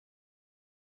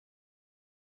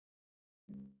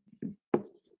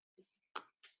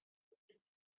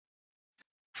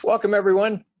Welcome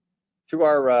everyone to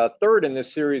our third in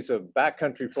this series of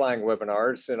backcountry flying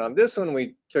webinars. And on this one,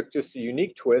 we took just a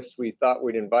unique twist. We thought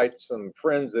we'd invite some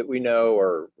friends that we know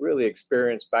are really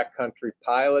experienced backcountry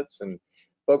pilots and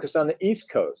focused on the East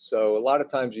Coast. So a lot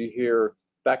of times you hear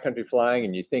backcountry flying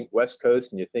and you think West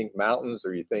Coast and you think mountains,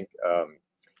 or you think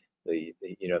the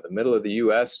middle of the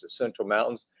U.S., the central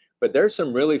mountains. But there's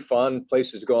some really fun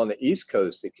places to go on the East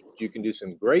Coast that you can do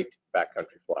some great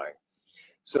backcountry flying.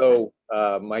 So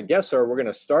my guests are, we're going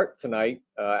to start tonight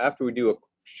after we do a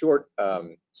short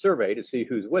survey to see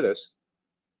who's with us.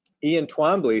 Ian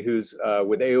Twombly, who's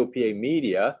with AOPA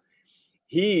Media,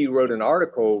 he wrote an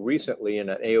article recently in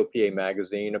an AOPA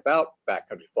magazine about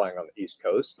backcountry flying on the East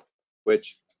Coast,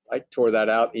 which I tore that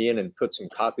out, Ian, and put some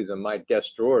copies in my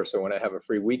desk drawer. So when I have a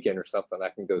free weekend or something, I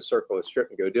can go circle a strip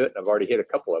and go do it. And I've already hit a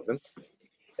couple of them.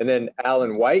 And then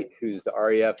Alan White, who's the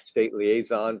RAF state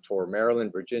liaison for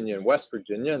Maryland, Virginia, and West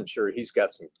Virginia. I'm sure he's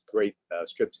got some great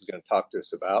strips he's going to talk to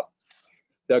us about.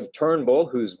 Doug Turnbull,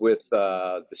 who's with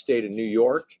the state of New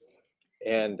York.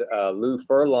 And Lou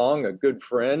Furlong, a good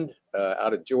friend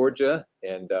out of Georgia.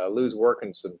 And Lou's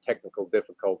working some technical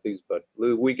difficulties. But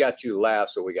Lou, we got you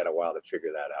last, so we got a while to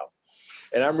figure that out.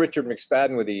 And I'm Richard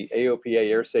McSpadden with the AOPA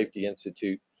Air Safety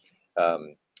Institute.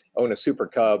 Own a Super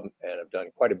Cub, and I've done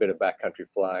quite a bit of backcountry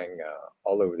flying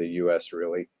all over the U.S.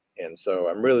 really. And so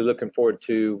I'm really looking forward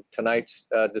to tonight's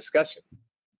discussion.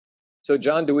 So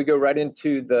John, do we go right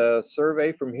into the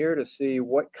survey from here to see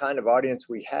what kind of audience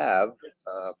we have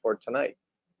for tonight?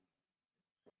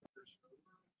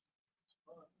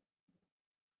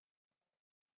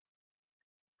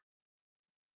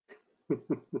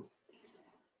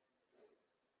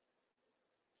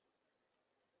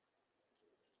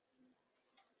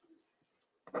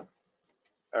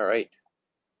 All right.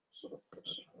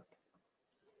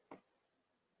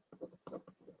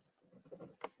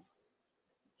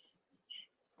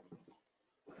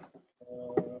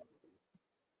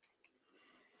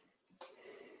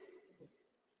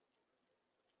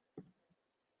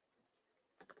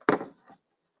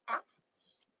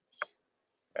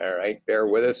 All right, bear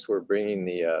with us. We're bringing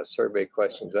the survey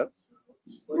questions up.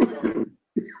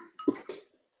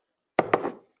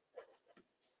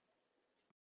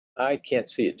 I can't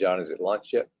see it, John. Is it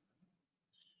launched yet?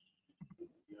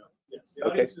 Yes, the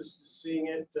audience is seeing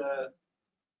it.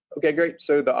 Okay, great.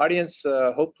 So the audience,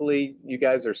 hopefully you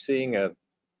guys are seeing a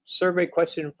survey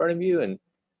question in front of you. And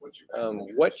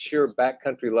what's your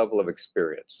backcountry level of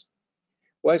experience?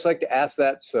 Well, I always like to ask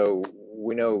that so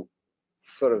we know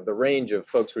sort of the range of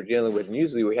folks we're dealing with. And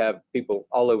usually we have people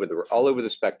all over the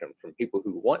spectrum, from people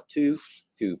who want to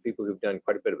people who've done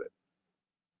quite a bit of it.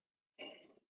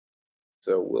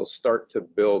 So we'll start to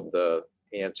build the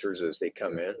answers as they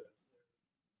come in.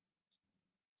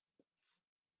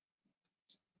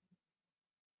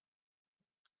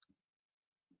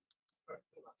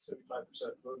 About 75%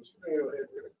 votes. We're going to go ahead and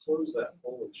we're going to close that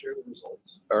poll and share the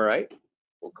results. All right,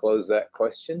 we'll close that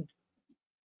question.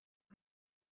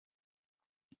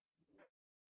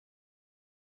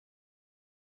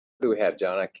 What do we have,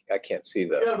 John? I can't see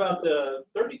the. We got about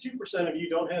 32% of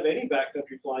you don't have any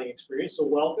backcountry flying experience, so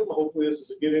welcome. Hopefully this is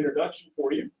a good introduction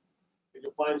for you. And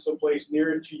you'll find some place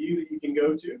nearer to you that you can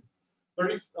go to.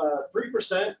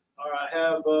 33%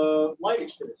 have light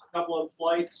experience, a couple of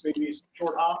flights, maybe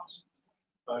short hops,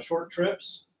 short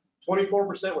trips.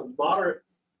 24% with moderate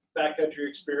backcountry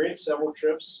experience, several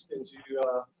trips into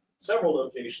several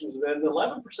locations. And then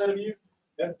 11% of you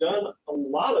have done a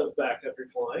lot of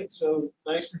backcountry flying. So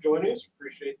thanks for joining us.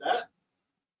 Appreciate that.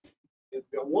 We've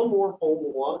got one more poll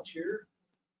to launch here.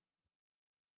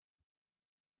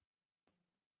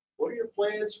 What are your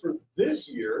plans for this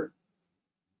year?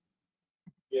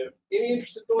 You have any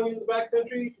interest in going into the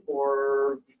backcountry,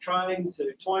 or you're trying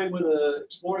to toy with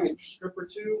exploring a strip or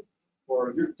two,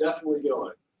 or you're definitely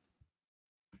going?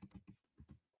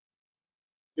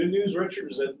 Good news,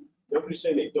 Richard, is that nobody's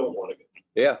saying they don't want to go.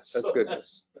 Yeah, that's good.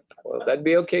 Well, that'd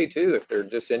be okay too if they're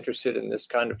just interested in this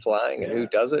kind of flying and who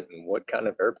does it and what kind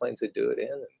of airplanes they do it in.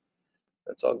 And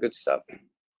that's all good stuff.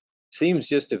 Seems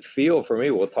just to feel for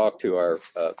me, we'll talk to our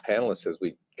panelists as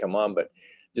we come on, but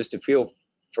just to feel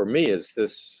for me is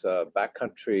this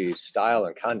backcountry style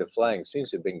and kind of flying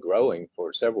seems to have been growing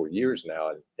for several years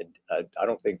now. And I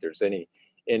don't think there's any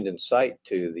end in sight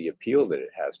to the appeal that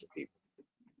it has to people.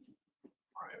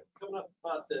 All right, coming up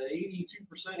about the 82%,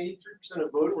 83%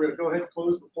 of voting. We're going to go ahead and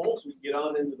close the poll so we can get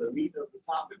on into the meat of the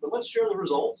topic. But let's share the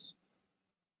results.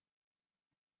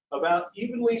 About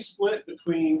evenly split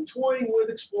between toying with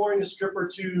exploring a strip or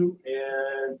two,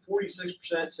 and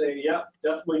 46% saying, yep,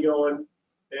 definitely going.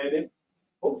 And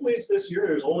hopefully it's this year.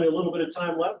 There's only a little bit of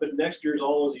time left, but next year's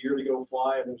always a year to go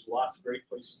fly, and there's lots of great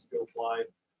places to go fly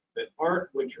that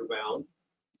aren't winter bound.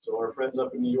 So our friends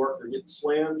up in New York are getting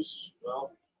slams.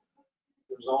 Well,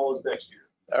 there's always next year.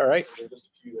 All right. There's just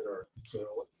a few that are. So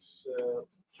let's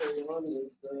carry on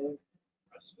with the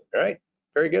rest of it. All right.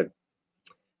 Very good.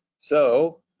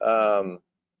 So,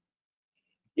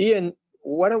 Ian,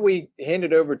 why don't we hand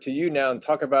it over to you now and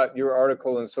talk about your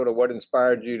article and sort of what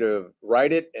inspired you to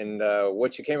write it and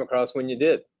what you came across when you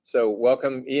did. So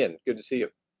welcome, Ian. Good to see you.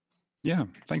 Yeah,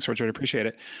 thanks, Richard. Appreciate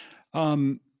it.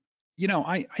 You know,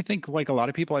 I think like a lot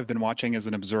of people, I've been watching as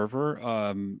an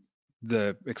observer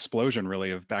the explosion really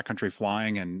of backcountry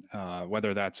flying, and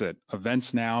whether that's at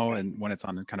events now and when it's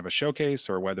on kind of a showcase,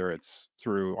 or whether it's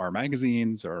through our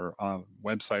magazines or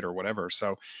website or whatever.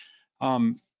 So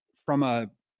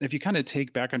if you kind of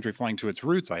take backcountry flying to its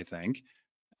roots, I think,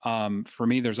 for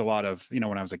me, there's a lot of, you know,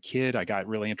 when I was a kid, I got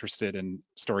really interested in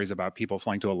stories about people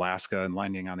flying to Alaska and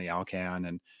landing on the Alcan.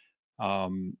 And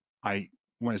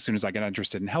as soon as I got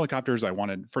interested in helicopters,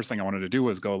 first thing I wanted to do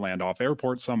was go land off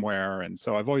airport somewhere. And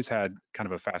so I've always had kind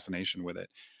of a fascination with it.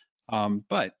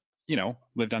 But, you know,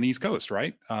 lived on the East Coast,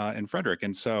 right? In Frederick.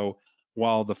 And so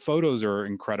while the photos are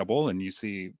incredible and you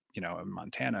see, you know,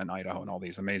 Montana and Idaho and all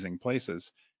these amazing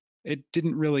places, it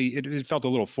didn't really, it felt a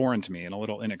little foreign to me and a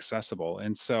little inaccessible.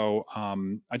 And so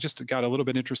I just got a little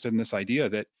bit interested in this idea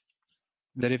that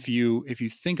if you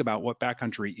think about what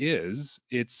backcountry is,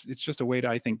 it's just a way to,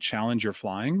 I think, challenge your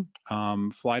flying,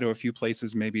 fly to a few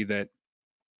places maybe that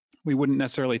we wouldn't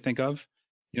necessarily think of,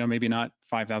 you know, maybe not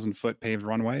 5,000 foot paved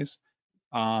runways,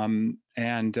 and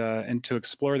to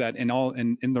explore that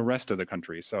in the rest of the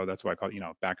country. So that's why I call it, you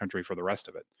know, backcountry for the rest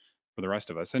of it, for the rest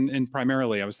of us. And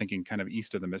primarily I was thinking kind of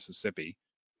east of the Mississippi.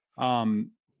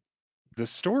 The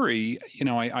story, you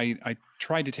know, I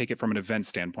tried to take it from an event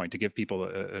standpoint to give people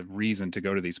a reason to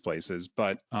go to these places,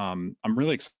 but I'm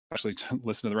really excited to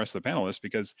listen to the rest of the panelists,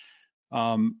 because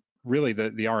really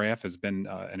the RAF has been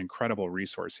an incredible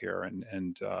resource here,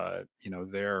 and you know,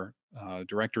 their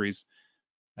directories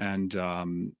and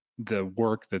the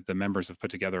work that the members have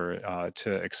put together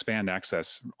to expand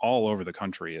access all over the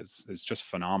country is just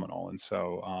phenomenal. And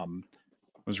so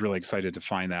I was really excited to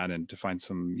find that and to find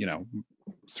some, you know,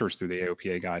 search through the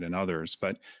AOPA guide and others.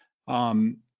 But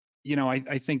you know,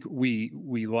 I think we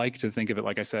like to think of it,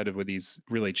 like I said, with these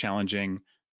really challenging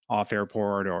off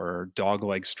airport or dog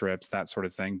leg strips, that sort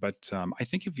of thing. But I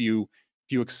think if you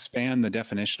expand the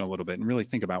definition a little bit and really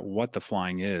think about what the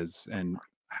flying is and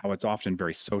how it's often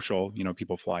very social, you know,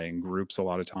 people fly in groups a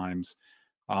lot of times.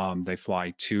 They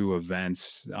fly to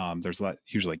events. There's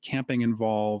usually camping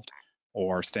involved,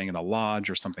 or staying in a lodge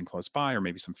or something close by, or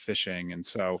maybe some fishing. And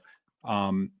so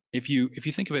if you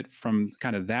think of it from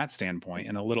kind of that standpoint,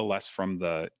 and a little less from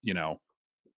the, you know,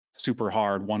 super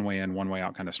hard one way in, one way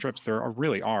out kind of strips, there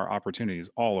really are opportunities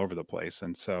all over the place.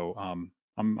 And so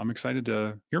I'm excited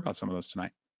to hear about some of those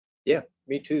tonight. Yeah,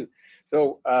 me too.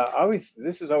 So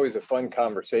this is always a fun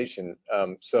conversation.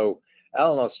 So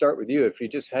Alan, I'll start with you. If you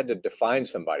just had to define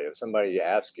somebody, if somebody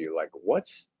asks you, like, what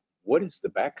is the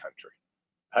backcountry?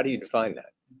 How do you define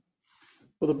that?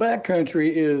 Well, the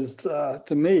backcountry is,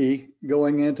 to me,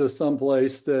 going into some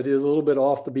place that is a little bit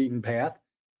off the beaten path,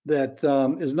 that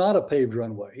is not a paved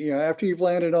runway. You know, after you've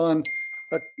landed on,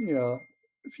 a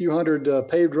few hundred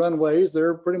paved runways,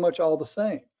 they're pretty much all the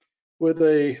same. With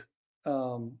a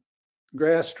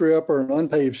grass strip or an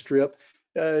unpaved strip,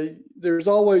 there's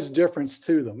always difference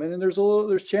to them, and then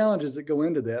there's challenges that go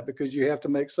into that, because you have to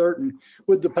make certain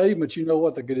with the pavement you know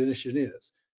what the condition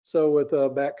is. So with a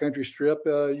backcountry strip,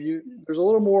 there's a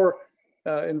little more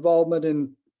involvement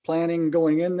in planning,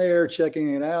 going in there,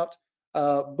 checking it out.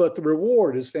 But the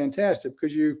reward is fantastic,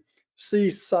 because you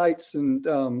see sights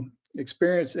and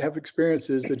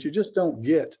experiences that you just don't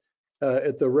get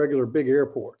at the regular big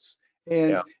airports.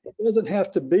 And it doesn't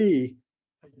have to be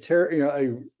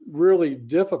a really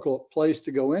difficult place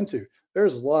to go into.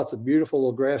 There's lots of beautiful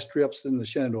little grass strips in the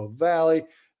Shenandoah Valley,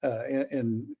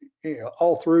 and you know,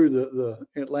 all through the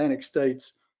Atlantic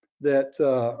states that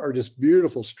are just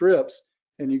beautiful strips,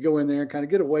 and you go in there and kind of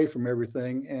get away from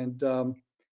everything, and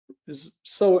it's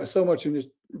so much, and it's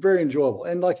very enjoyable.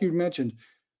 And like you mentioned,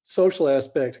 social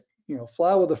aspect, you know,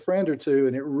 fly with a friend or two,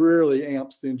 and it really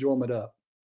amps the enjoyment up.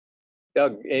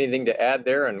 Doug, anything to add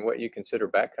there on what you consider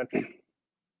backcountry?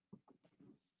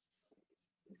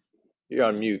 You're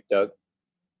on mute, Doug.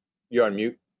 You're on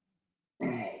mute.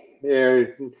 Yeah,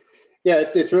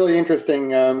 it's really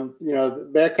interesting. You know,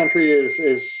 backcountry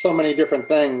is so many different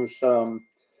things.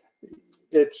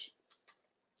 It's,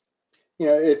 you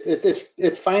know,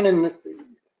 it's finding,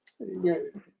 you know,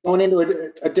 going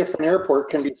into a different airport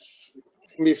can be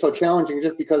can be so challenging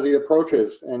just because of the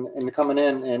approaches and coming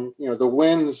in, and the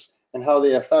winds and how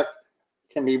they affect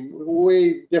can be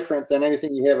way different than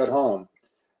anything you have at home.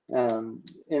 And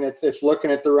it's looking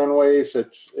at the runways.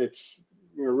 It's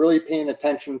really paying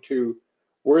attention to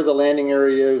where the landing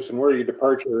area is and where your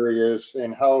departure area is,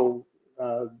 and how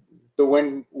the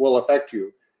wind will affect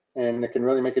you. And it can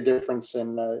really make a difference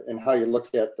in how you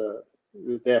look at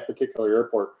that particular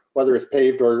airport, whether it's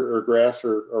paved or grass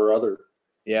or other.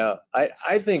 Yeah,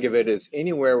 I think of it as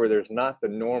anywhere where there's not the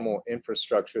normal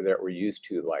infrastructure that we're used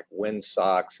to, like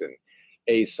windsocks and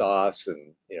ASOS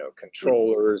and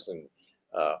controllers and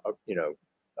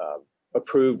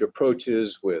approved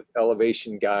approaches with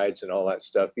elevation guides and all that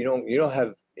stuff. You don't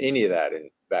have any of that in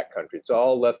backcountry. It's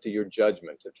all left to your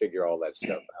judgment to figure all that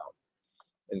stuff out.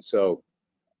 And so,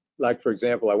 like for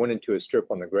example, I went into a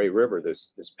strip on the Gray River this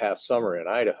past summer in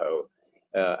Idaho.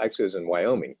 Actually, it was in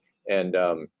Wyoming, and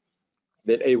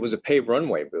that it was a paved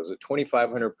runway, but it was a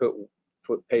 2,500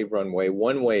 foot paved runway,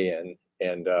 one way in,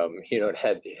 and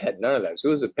it had none of that. So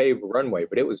it was a paved runway,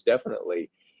 but it was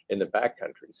definitely in the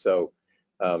backcountry. So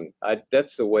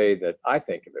that's the way that I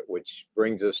think of it, which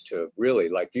brings us to really,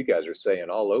 like you guys are saying,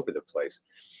 all over the place.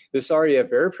 This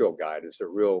REF airfield guide is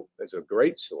a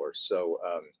great source. So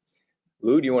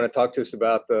Lou, do you want to talk to us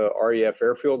about the REF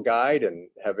airfield guide and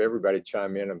have everybody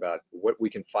chime in about what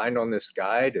we can find on this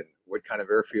guide and what kind of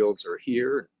airfields are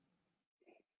here?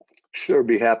 Sure,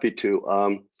 be happy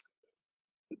to.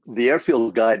 The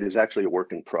airfield guide is actually a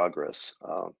work in progress.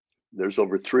 There's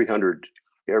over 300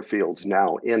 airfields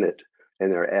now in it,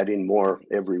 and they're adding more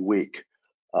every week.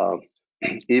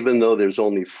 Even though there's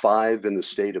only 5 in the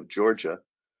state of Georgia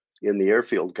in the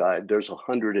airfield guide, there's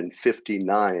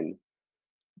 159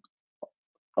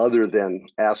 other than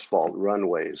asphalt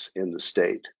runways in the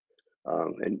state.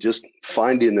 And just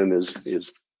finding them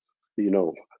is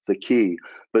the key.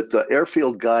 But the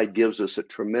airfield guide gives us a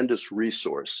tremendous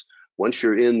resource. Once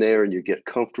you're in there and you get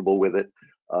comfortable with it,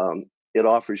 it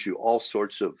offers you all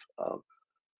sorts of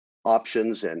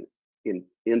options and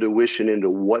intuition into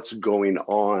what's going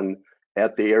on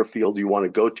at the airfield you want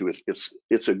to go to.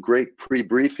 It's a great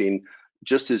pre-briefing,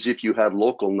 just as if you had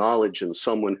local knowledge and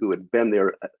someone who had been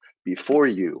there before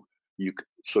you,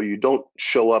 so you don't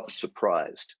show up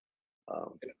surprised.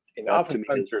 And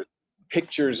oftentimes there's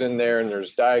pictures in there, and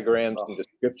there's diagrams and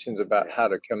descriptions about how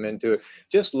to come into it.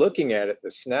 Just looking at it,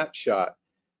 the snapshot,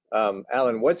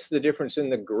 Alan, what's the difference in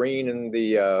the green and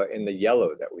the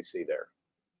yellow that we see there?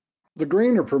 The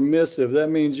green are permissive. That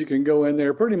means you can go in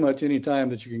there pretty much any time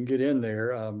that you can get in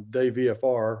there, day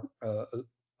VFR,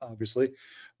 obviously,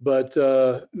 but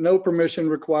no permission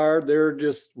required. They're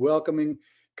just welcoming.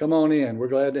 Come on in. We're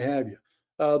glad to have you.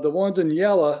 The ones in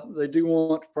yellow, they do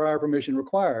want prior permission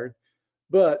required,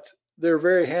 but they're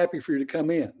very happy for you to come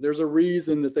in. There's a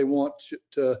reason that they want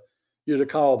you to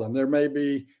call them. There may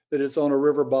be that it's on a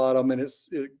river bottom and it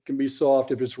can be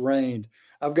soft if it's rained.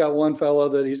 I've got one fellow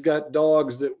that he's got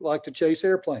dogs that like to chase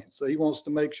airplanes, so he wants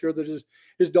to make sure that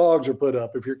his dogs are put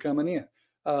up if you're coming in.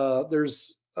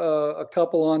 There's a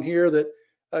couple on here that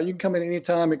you can come in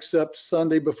anytime except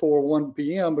Sunday before 1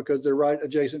 p.m. because they're right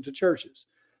adjacent to churches.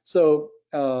 So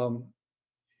so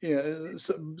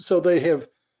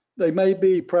they may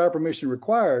be prior permission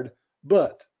required,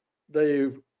 but they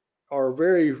are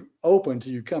very open to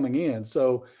you coming in.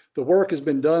 So the work has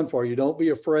been done for you. Don't be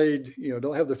afraid,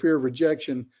 don't have the fear of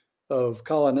rejection of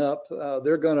calling up.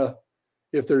 They're gonna,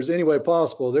 if there's any way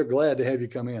possible, they're glad to have you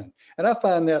come in. And I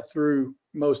find that through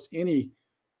most any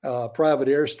private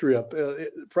airstrip.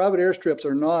 Private airstrips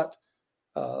are not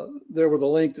there with a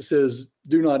link that says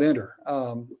do not enter.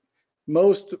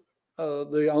 Most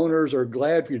the owners are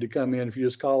glad for you to come in if you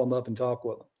just call them up and talk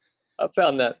with them. I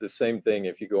found that the same thing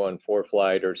if you go on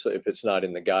ForeFlight, or so if it's not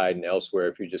in the guide and elsewhere,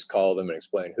 if you just call them and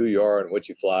explain who you are and what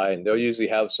you fly, and they'll usually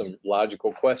have some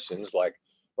logical questions like,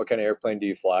 what kind of airplane do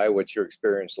you fly? What's your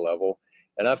experience level?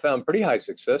 And I found pretty high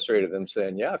success rate of them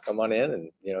saying, yeah, come on in and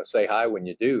say hi when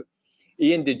you do.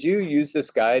 Ian, did you use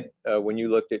this guide when you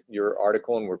looked at your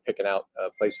article and were picking out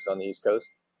places on the East Coast?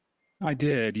 I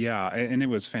did, yeah, and it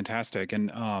was fantastic.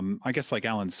 And I guess like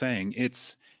Alan's saying,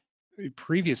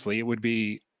 previously it would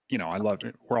be, I love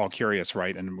it. We're all curious,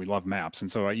 right? And we love maps. And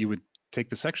so you would take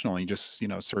the sectional and you just,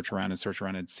 search around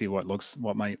and see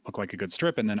what might look like a good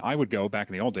strip. And then I would go back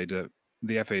in the old day to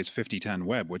the FAA's 5010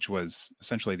 web, which was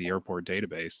essentially the airport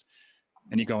database.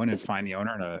 And you go in and find the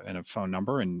owner and a phone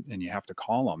number, and you have to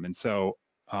call them. And so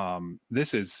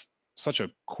this is such a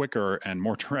quicker and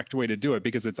more direct way to do it,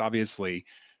 because it's obviously,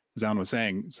 as Alan was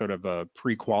saying, sort of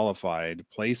pre-qualified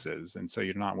places. And so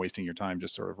you're not wasting your time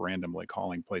just sort of randomly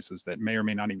calling places that may or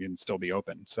may not even still be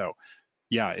open. So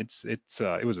yeah,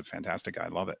 it was a fantastic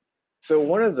guide. Love it. So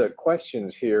one of the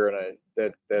questions here, and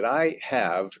that I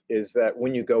have, is that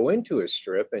when you go into a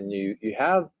strip and you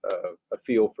have a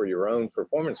feel for your own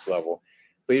performance level,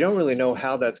 but you don't really know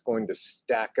how that's going to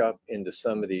stack up into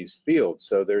some of these fields.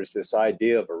 So there's this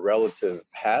idea of a relative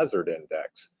hazard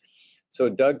index. So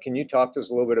Doug, can you talk to us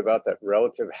a little bit about that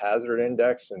relative hazard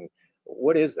index, and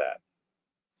what is that?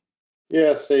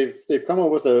 Yes, they've come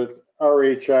up with a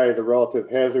RHI, the relative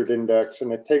hazard index,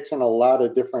 and it takes in a lot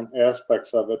of different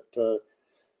aspects of it.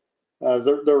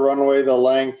 The runway, the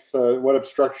length, what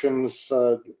obstructions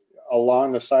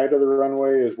along the side of the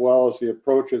runway, as well as the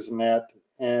approaches and that.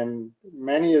 And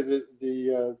many of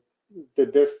the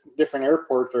different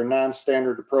airports are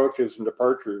non-standard approaches and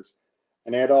departures,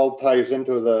 and that all ties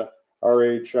into the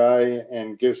RHI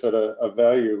and gives it a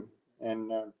value.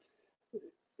 And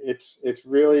it's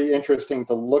really interesting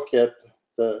to look at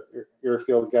the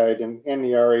airfield guide and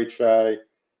the RHI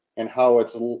and how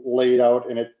it's laid out,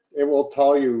 and it will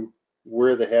tell you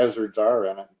where the hazards are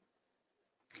in it.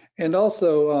 And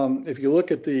also, if you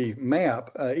look at the map,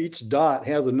 each dot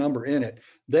has a number in it.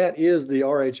 That is the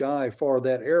RHI for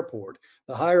that airport.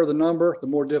 The higher the number, the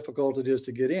more difficult it is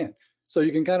to get in. So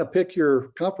you can kind of pick your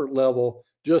comfort level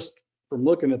just from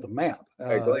looking at the map.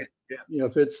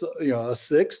 If it's a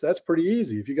 6, that's pretty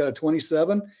easy. If you got a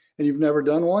 27 and you've never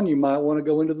done one, you might want to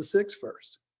go into the 6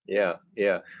 first. Yeah.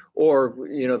 Or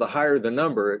the higher the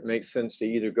number, it makes sense to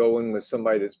either go in with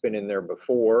somebody that's been in there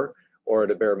before, or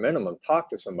at a bare minimum, talk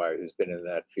to somebody who's been in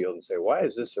that field and say, why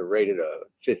is this rated a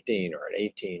 15 or an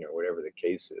 18 or whatever the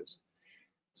case is?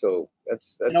 So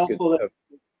that's good.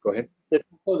 Go ahead. It's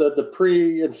also the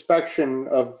pre-inspection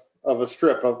of a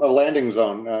strip, of a landing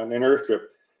zone, an airstrip.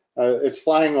 It's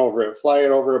flying over it, fly it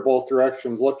over both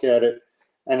directions, look at it,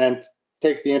 and then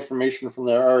take the information from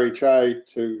the RHI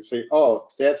to say, oh,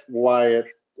 that's why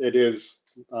it is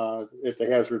at the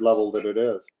hazard level that it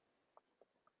is.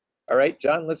 All right,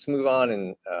 John, let's move on,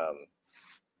 and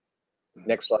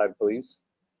next slide, please.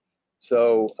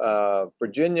 So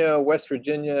Virginia, West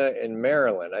Virginia, and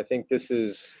Maryland. I think is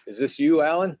this you,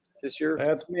 Alan? Is this your?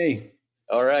 That's me.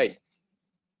 All right.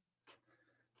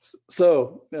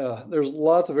 So there's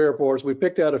lots of airports. We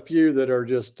picked out a few that are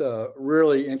just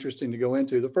really interesting to go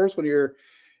into. The first one here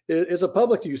is a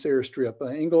public use airstrip,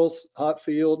 Ingalls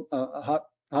Hotfield,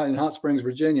 in Hot Springs,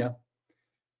 Virginia.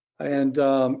 And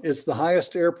it's the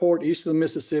highest airport east of the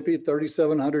Mississippi,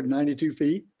 3,792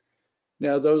 feet.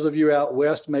 Now, those of you out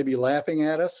west may be laughing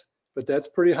at us, but that's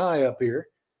pretty high up here.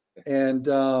 And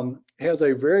has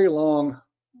a very long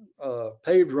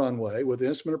paved runway with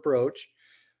instrument approach.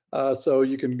 So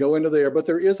you can go into there, but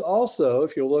there is also,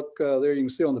 if you look there, you can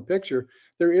see on the picture,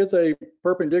 there is a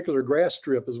perpendicular grass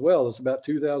strip as well. It's about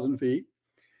 2,000 feet.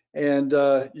 And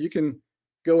you can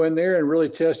go in there and really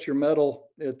test your mettle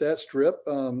at that strip.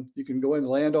 You can go in and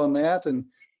land on that. And,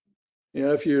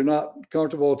 if you're not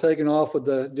comfortable taking off with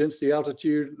the density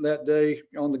altitude that day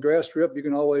on the grass strip, you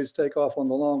can always take off on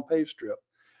the long paved strip.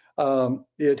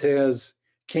 It has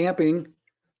camping.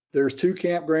 There's 2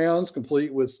 campgrounds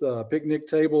complete with picnic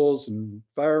tables and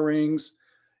fire rings.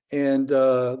 And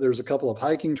there's a couple of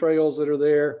hiking trails that are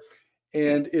there.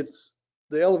 And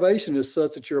the elevation is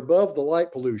such that you're above the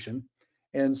light pollution.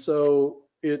 And so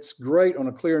it's great on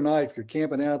a clear night if you're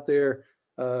camping out there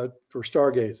for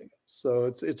stargazing. So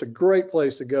it's a great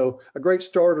place to go, a great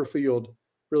starter field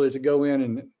really to go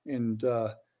in and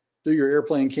do your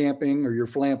airplane camping or your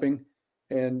flamping,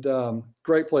 and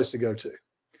great place to go to.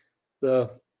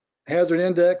 The hazard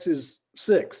index is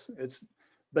 6. It's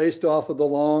based off of the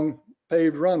long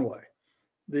paved runway.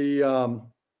 You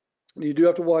do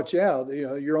have to watch out.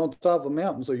 You're on top of a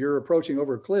mountain, so you're approaching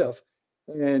over a cliff,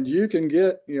 and you can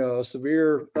get a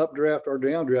severe updraft or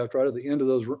downdraft right at the end of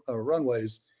those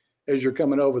runways as you're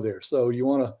coming over there. So you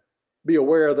want to be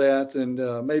aware of that,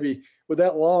 and maybe with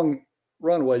that long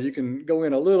runway, you can go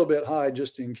in a little bit high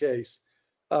just in case.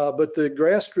 But the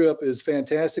grass strip is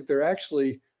fantastic.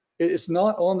 It's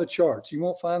not on the charts. You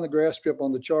won't find the grass strip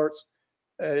on the charts.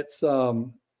 It's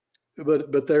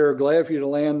but they're glad for you to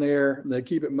land there. They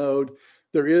keep it mowed.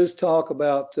 There is talk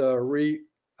about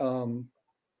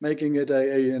making it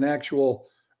an actual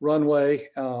runway.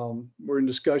 We're in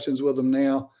discussions with them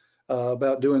now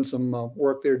about doing some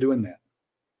work there doing that.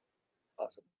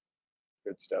 Awesome.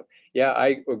 Good stuff. Yeah,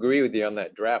 I agree with you on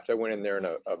that draft. I went in there in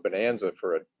a Bonanza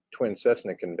for a Twin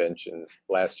Cessna convention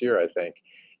last year, I think,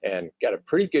 and got a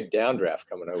pretty good downdraft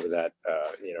coming over that,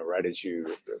 right as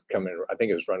you come in. I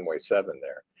think it was runway 7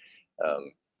 there.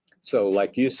 So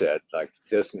like you said, like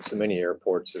distance to many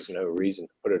airports, there's no reason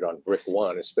to put it on brick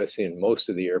one, especially in most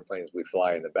of the airplanes we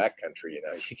fly in the backcountry. You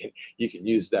know, you can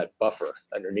use that buffer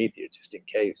underneath you just in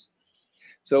case.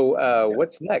 So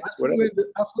what's next?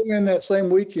 I flew in that same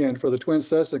weekend for the Twin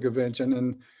Cessna convention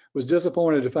and was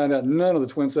disappointed to find out none of the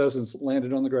Twin Cessnas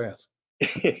landed on the grass.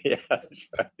 Yeah, that's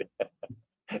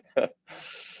right.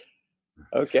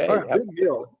 Okay. All right, Big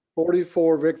Hill,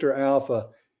 44 Victor Alpha.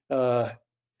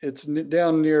 It's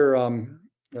down near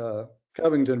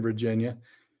Covington, Virginia,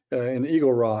 in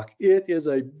Eagle Rock. It is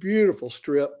a beautiful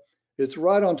strip. It's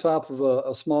right on top of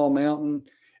a small mountain.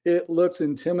 It looks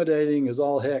intimidating as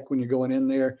all heck when you're going in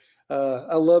there.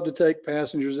 I love to take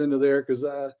passengers into there because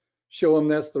I show them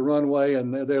that's the runway,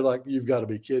 and they're like, "You've got to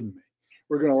be kidding me.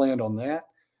 We're going to land on that."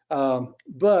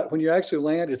 But when you actually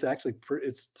land,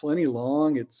 it's plenty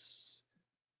long. It's,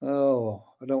 oh,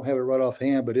 I don't have it right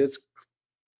offhand, but it's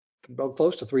about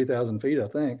close to 3,000 feet, I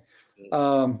think.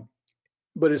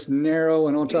 But it's narrow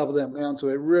and on top of that mountain, so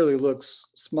it really looks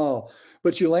small.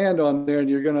 But you land on there and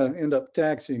you're going to end up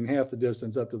taxiing half the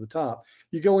distance up to the top.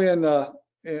 You go in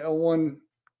one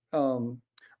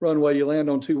runway, you land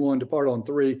on 2-1, depart on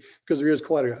 3, because there is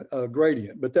quite a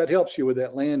gradient. But that helps you with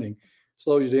that landing,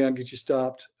 slows you down, gets you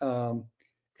stopped. And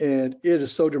it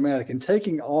is so dramatic. And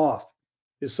taking off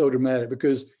is so dramatic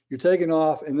because you're taking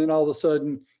off and then all of a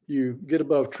sudden you get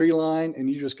above tree line and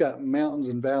you just got mountains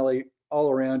and valley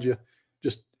all around you,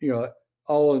 just, you know,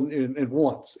 all in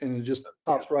once, and it just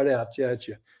pops right out at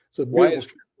you. So why is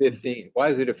it 15? Why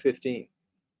is it a 15?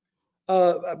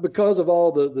 Because of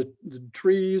all the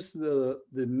trees, the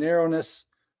narrowness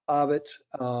of it,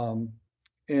 and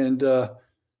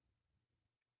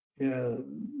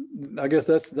I guess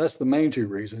that's the main two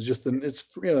reasons. Just it's,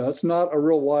 you know, it's not a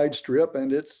real wide strip,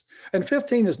 and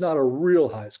 15 is not a real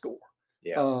high score.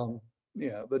 Yeah.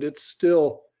 Yeah, but it's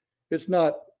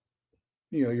not,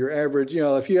 you know, your average. You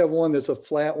know, if you have one that's a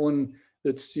flat one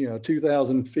that's, you know,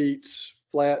 2,000 feet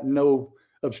flat, no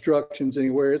obstructions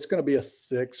anywhere, it's going to be a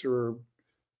 6 or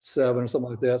 7 or something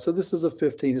like that. So this is a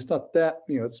 15. It's not that,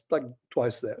 you know, it's like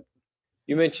twice that.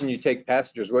 You mentioned you take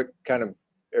passengers. What kind of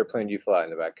airplane do you fly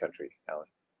in the backcountry, Alan?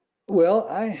 Well,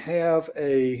 I have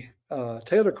a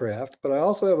tailorcraft, but I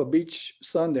also have a beach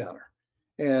sundowner,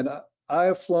 and I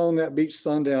have flown that beach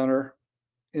sundowner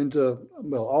into,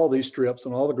 well, all these strips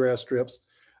and all the grass strips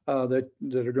that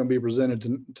are going to be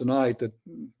presented tonight that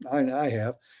I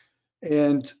have.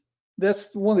 And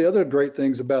that's one of the other great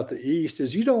things about the East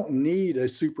is you don't need a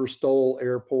super STOL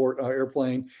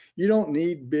airplane. You don't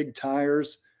need big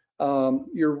tires.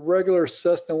 Your regular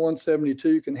Cessna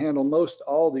 172 can handle most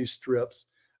all these strips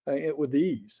with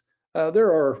ease.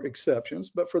 There are exceptions,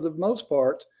 but for the most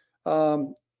part,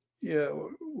 yeah,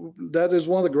 that is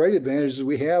one of the great advantages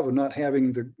we have of not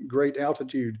having the great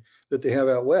altitude that they have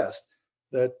out west.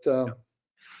 That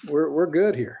we're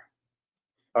good here.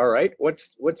 All right, what's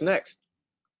next?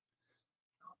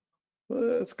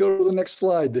 Let's go to the next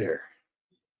slide there.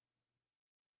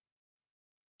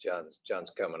 John's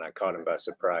coming. I caught him by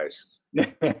surprise.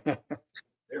 There we go.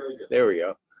 There we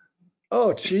go.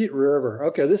 Oh, Cheat River.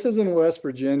 Okay, this is in West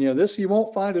Virginia. This, you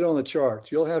won't find it on the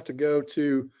charts. You'll have to go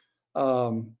to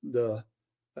the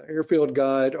airfield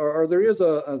guide, or there is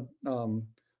a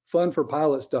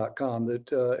funforpilots.com that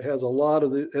has a lot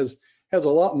of has a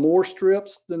lot more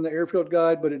strips than the airfield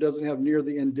guide, but it doesn't have near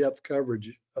the in-depth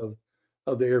coverage of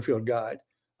the airfield guide.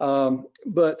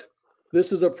 But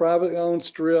this is a privately owned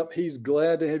strip. He's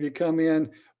glad to have you come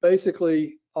in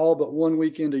basically all but one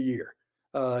weekend a year.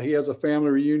 He has a family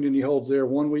reunion he holds there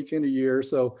one weekend a year.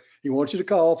 So he wants you to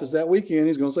call. If it's that weekend,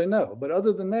 he's going to say no. But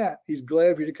other than that, he's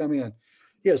glad for you to come in.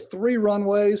 He has 3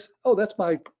 runways. Oh, that's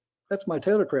my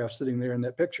tailorcraft sitting there in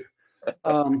that picture.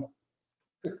 And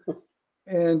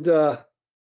there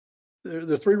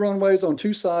are 3 runways on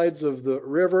 2 sides of the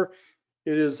river.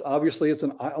 It is obviously it's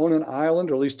on an island,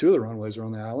 or at least 2 of the runways are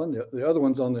on the island. The other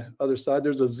one's on the other side.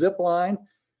 There's a zip line.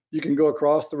 You can go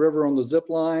across the river on the zip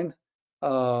line.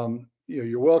 You know,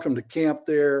 you're welcome to camp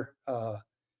there.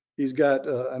 He's got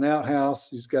an outhouse.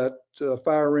 He's got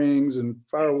fire rings and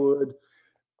firewood.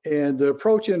 And the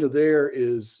approach into there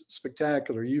is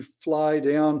spectacular. You fly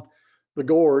down the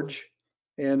gorge,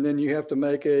 and then you have to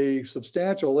make a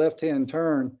substantial left-hand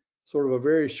turn, sort of a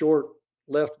very short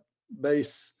left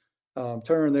base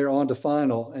turn there onto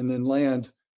final, and then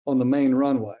land on the main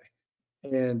runway.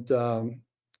 And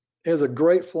has a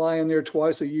great fly in there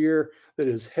twice a year that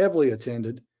is heavily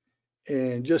attended,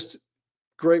 and just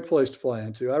great place to fly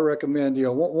into. I recommend, you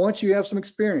know, once you have some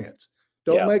experience,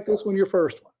 don't make this one your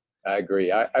first one. I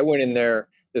agree. I went in there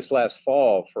this last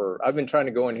fall I've been trying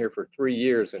to go in here for 3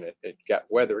 years, and it got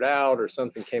weathered out or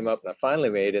something came up, and I finally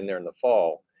made it in there in the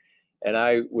fall. And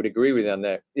I would agree with you on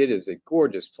that. It is a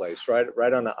gorgeous place,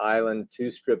 right on the island,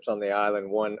 2 strips on the island,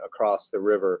 1 across the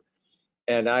river.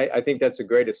 And I think that's a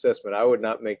great assessment. I would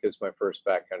not make this my first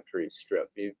backcountry strip.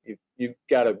 You've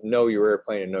got to know your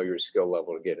airplane and know your skill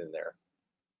level to get in there.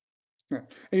 Right.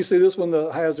 And you see this one,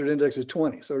 the hazard index is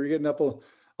 20. So you're getting up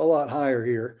a lot higher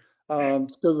here.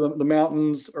 It's because the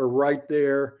mountains are right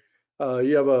there.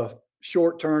 You have a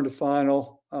short turn to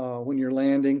final when you're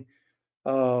landing.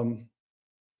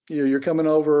 You're coming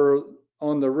over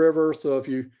on the river. So if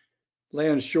you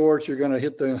land short, you're going to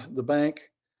hit the bank.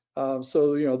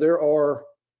 So, there are,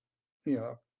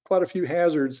 quite a few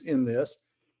hazards in this,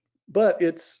 but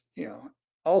it's,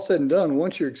 all said and done,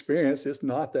 once you're experienced, it's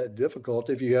not that difficult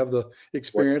if you have the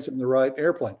experience in the right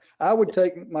airplane. I would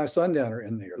take my Sundowner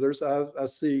in there. I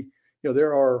see,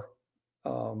 there are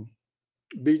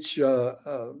beach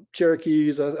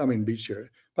Cherokees,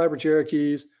 Piper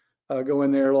Cherokees go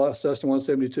in there, a lot of Cessna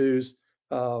 172s.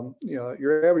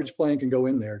 Your average plane can go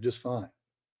in there just fine.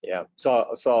 Yeah, saw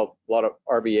a lot of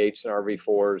RB8s and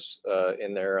RB4s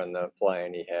in there on the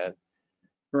flying he had.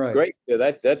 Right. Great.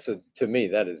 Yeah, to me,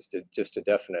 that is just a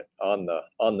definite on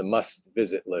the must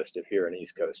visit list if you're an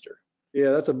East Coaster.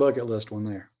 Yeah, that's a bucket list one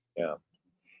there. Yeah. Have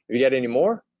you got any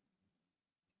more?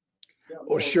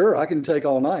 Well, sure, I can take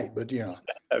all night, but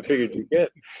I figured you could.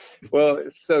 Well,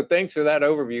 so thanks for that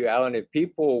overview, Alan. If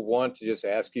people want to just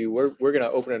ask you, we're going to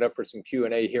open it up for some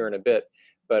Q&A here in a bit,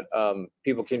 but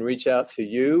people can reach out to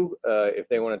you if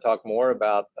they want to talk more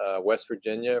about West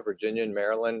Virginia, and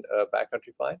Maryland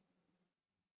backcountry flying.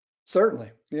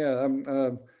 Certainly, yeah.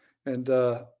 And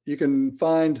you can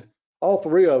find all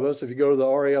 3 of us if you go to the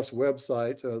RAF's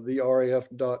website,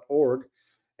 theraf.org,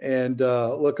 and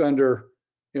look under,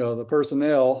 the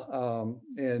personnel,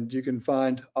 and you can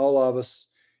find all of us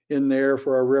in there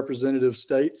for our representative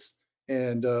states.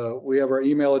 And we have our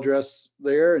email address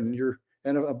there, and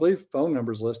I believe phone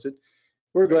numbers listed.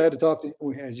 We're glad to talk to,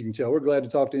 as you can tell, we're glad to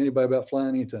talk to anybody about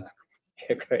flying anytime.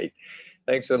 Great.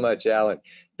 Thanks so much, Alan.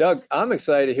 Doug, I'm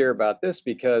excited to hear about this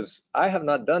because I have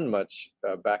not done much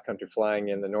backcountry flying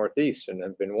in the Northeast and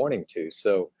have been wanting to.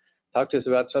 So talk to us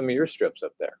about some of your strips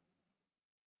up there.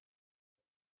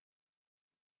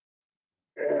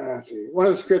 Let's see. One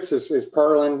of the strips is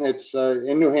Parlin. It's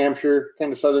in New Hampshire,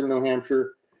 kind of southern New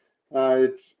Hampshire.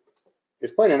 It's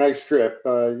quite a nice strip.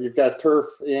 You've got turf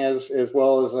as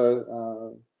well as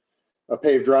a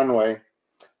paved runway.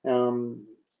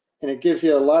 And it gives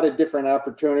you a lot of different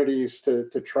opportunities to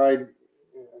try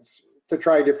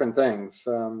different things.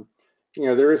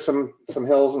 There is some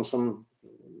hills and some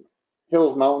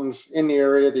mountains in the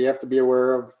area that you have to be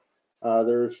aware of.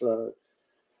 There's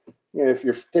if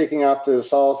you're taking off to the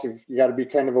south, you got to be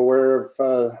kind of aware of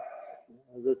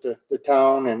the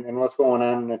town and what's going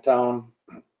on in the town.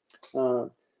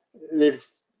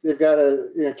 They've got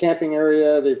a camping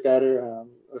area. They've got a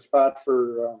spot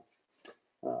for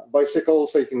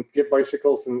bicycles, so you can get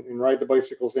bicycles and ride the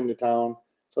bicycles into town.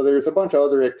 So there's a bunch of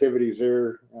other activities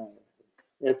there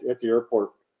at the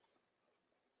airport.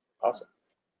 Awesome.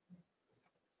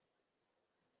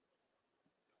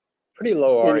 Pretty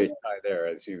low RHI there,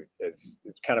 as you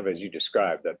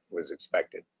described, that was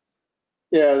expected.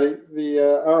 Yeah, the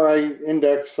RI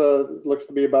index looks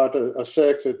to be about a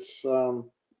 6. It's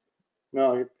no,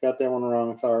 I got that one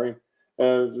wrong. Sorry.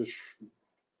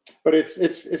 But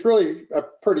it's really a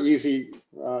pretty easy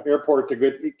airport to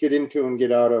get into and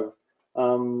get out of.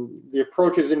 The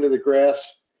approaches into the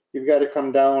grass, you've got to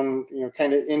come down,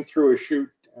 kind of in through a chute,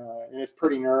 and it's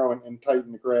pretty narrow and tight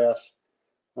in the grass.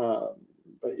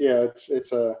 But yeah,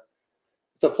 it's a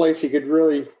place you could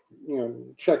really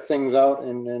check things out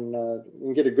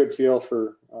and get a good feel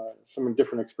for some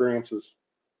different experiences.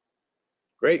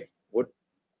 Great.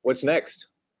 What's next?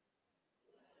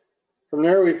 From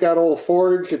there, we've got Old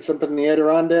Forge. It's up in the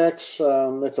Adirondacks.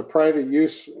 It's a private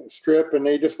use strip, and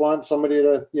they just want somebody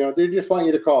to, they just want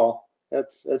you to call.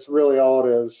 That's really all it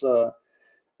is.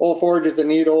 Old Forge is a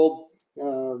neat old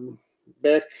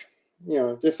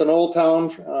just an old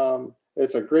town.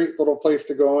 It's a great little place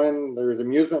to go in. There's an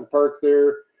amusement park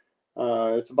there.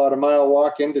 It's about a mile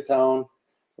walk into town.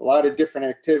 A lot of different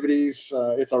activities.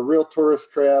 It's a real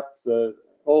tourist trap. The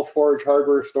Old Forge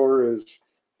hardware store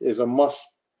is a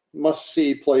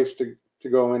must-see place to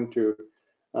go into.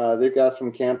 They've got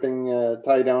some camping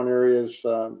tie-down areas.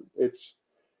 It's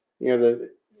the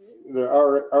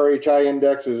RHI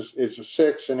index is a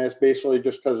 6, and it's basically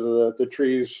just because of the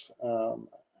trees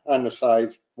on the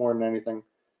sides more than anything.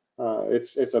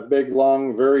 It's a big,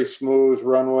 long, very smooth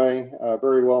runway,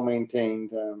 very well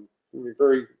maintained.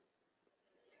 very,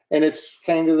 and it's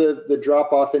kind of the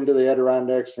drop off into the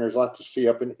Adirondacks, and there's lots to see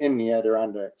up in the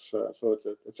Adirondacks. So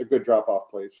it's a good drop off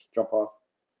place, jump off.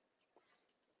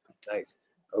 Nice.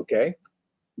 Okay.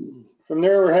 From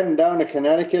there, we're heading down to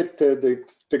Connecticut to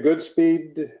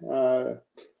Goodspeed.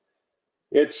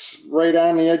 It's right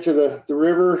on the edge of the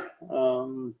river.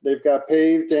 They've got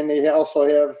paved, and they also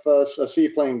have a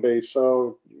seaplane base.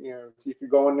 So, you know, you could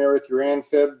go in there with your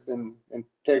amphib and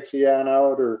taxi on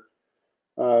out, or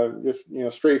just, you know,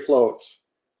 straight floats.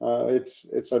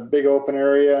 It's a big open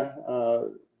area,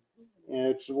 and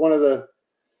it's one of the,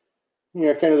 you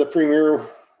know, kind of the premier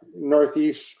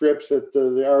northeast strips that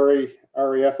the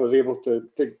RAF was able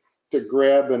to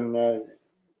grab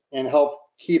and help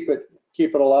keep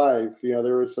it alive. You know,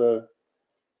 there was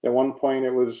at one point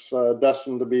it was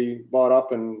destined to be bought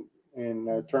up and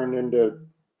turned into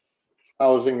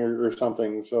housing or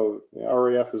something. So the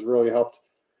RAF has really helped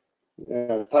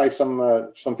tie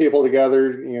some people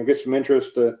together, you know, get some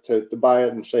interest to buy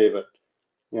it and save it.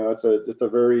 You know, it's a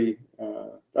very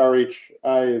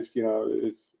RHI is, you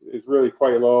know, is really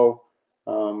quite low,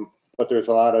 but there's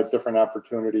a lot of different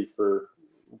opportunity for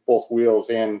both wheels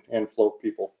and float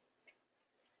people.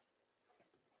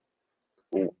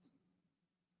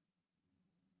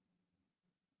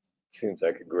 Seems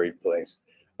like a great place.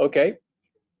 Okay.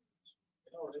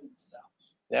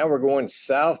 Now we're going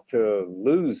south to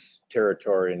Lou's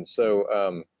territory. And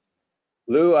so,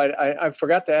 Lou, I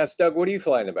forgot to ask Doug, what do you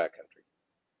fly in the backcountry?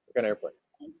 What kind of airplane?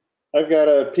 I've got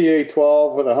a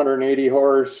PA-12 with 180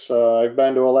 horse. I've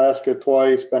been to Alaska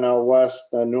twice, been out west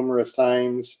numerous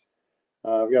times.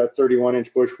 I've got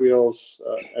 31-inch bush wheels.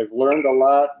 I've learned a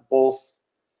lot, both,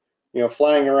 you know,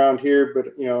 flying around here,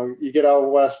 but, you know, you get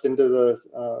out west into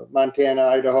the Montana,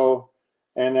 Idaho,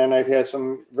 and then I've had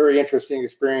some very interesting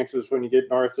experiences when you get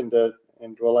north into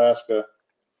Alaska.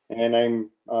 And I'm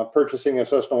purchasing a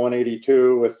Cessna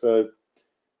 182 with a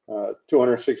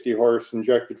 260 horse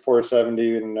injected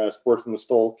 470 and sports in the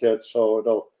STOL kit.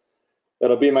 So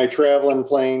it'll be my traveling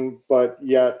plane, but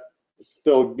yet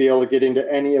still be able to get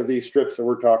into any of these strips that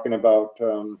we're talking about.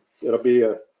 It'll be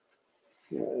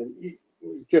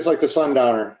just like the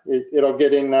Sundowner. It'll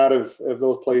get in and out of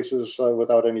those places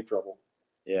without any trouble.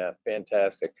 Yeah,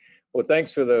 fantastic. Well,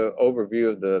 thanks for the overview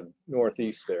of the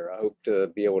Northeast there. I hope to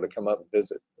be able to come up and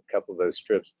visit a couple of those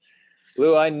trips.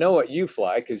 Lou, I know what you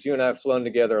fly because you and I have flown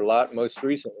together a lot. Most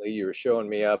recently, you were showing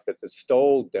me up at the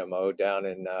STOL demo down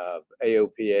in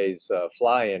AOPA's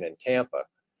fly-in Tampa,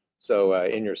 so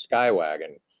in your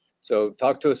Skywagon. So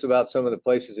talk to us about some of the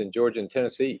places in Georgia and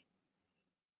Tennessee.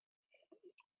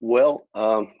 Well,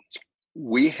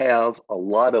 we have a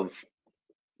lot of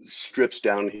strips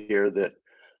down here that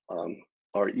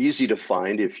are easy to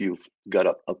find if you've got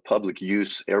a public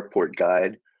use airport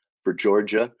guide for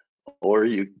Georgia, or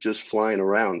you just flying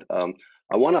around. I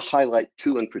want to highlight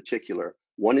two in particular,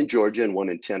 one in Georgia and one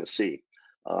in Tennessee.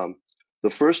 The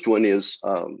first one is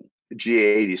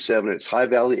GA87. It's High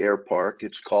Valley Air Park.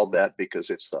 It's called that because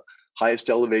it's the highest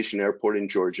elevation airport in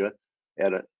Georgia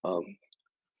at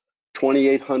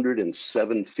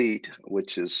 2,807 feet,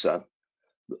 which is,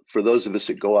 for those of us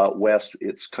that go out west,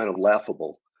 it's kind of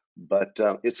laughable. But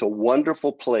it's a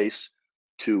wonderful place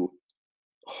to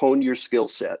hone your skill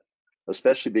set,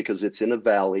 especially because it's in a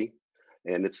valley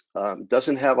and it's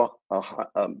doesn't have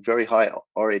a very high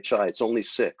RHI. It's only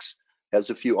 6. Has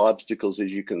a few obstacles,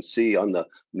 as you can see, on the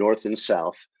north and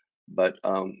south, but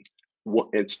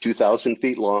it's 2,000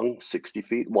 feet long, 60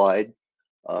 feet wide,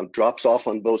 drops off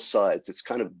on both sides. It's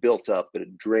kind of built up, but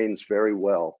it drains very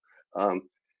well.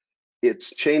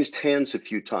 It's changed hands a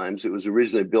few times. It was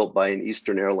originally built by an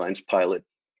Eastern Airlines pilot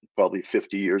probably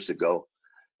 50 years ago.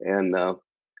 And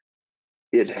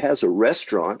it has a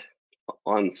restaurant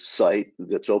on site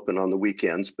that's open on the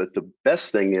weekends. But the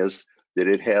best thing is that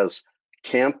it has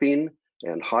camping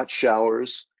and hot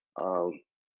showers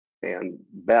and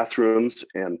bathrooms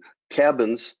and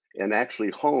cabins and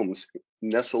actually homes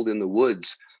nestled in the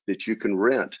woods that you can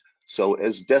rent. So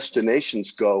as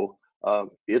destinations go,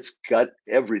 it's got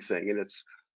everything, and it's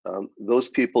those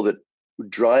people that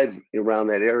drive around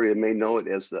that area may know it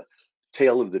as the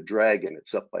tail of the dragon.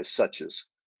 It's up by Suches.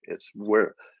 It's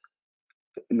where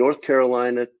North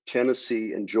Carolina,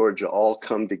 Tennessee, and Georgia all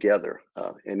come together,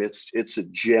 and it's a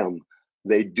gem.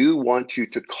 They do want you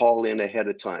to call in ahead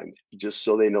of time, just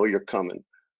so they know you're coming,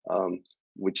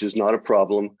 which is not a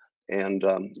problem. And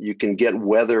you can get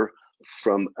weather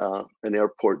from an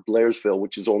airport, Blairsville,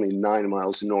 which is only 9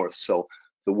 miles north. So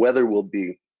the weather will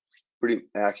be pretty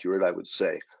accurate, I would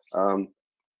say.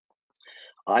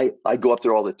 I go up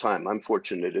there all the time. I'm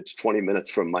fortunate. It's 20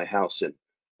 minutes from my house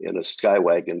in a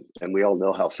Skywagon, and we all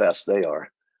know how fast they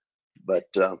are. But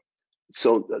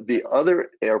so the other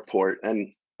airport,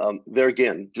 and there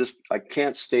again, just I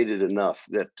can't state it enough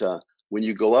that when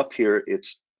you go up here,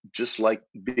 it's just like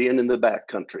being in the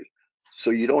backcountry.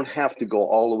 So you don't have to go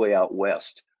all the way out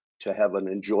west to have an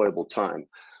enjoyable time.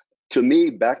 To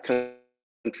me,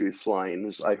 backcountry flying,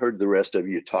 as I heard the rest of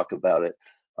you talk about it,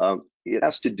 it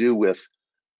has to do with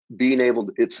being able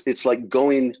to, it's like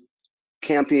going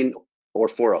camping or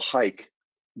for a hike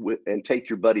and take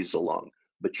your buddies along,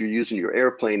 but you're using your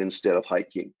airplane instead of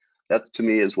hiking. That to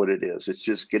me is what it is. It's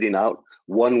just getting out,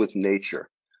 one with nature.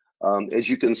 As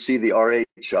you can see, the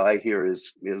RHI here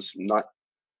is not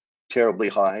terribly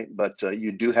high, but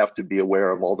you do have to be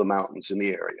aware of all the mountains in the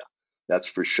area. That's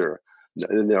for sure.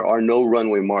 And there are no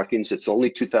runway markings. It's only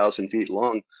 2,000 feet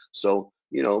long. So,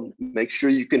 you know, make sure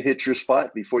you can hit your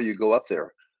spot before you go up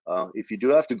there. If you do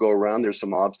have to go around, there's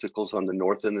some obstacles on the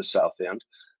north and the south end,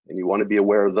 and you want to be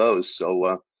aware of those.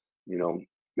 So, you know,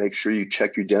 make sure you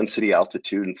check your density,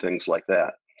 altitude, and things like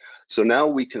that. So now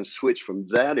we can switch from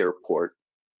that airport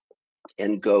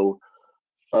and go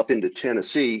up into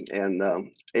Tennessee, and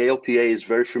AOPA is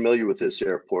very familiar with this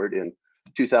airport. In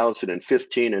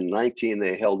 2015 and 19,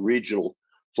 they held regional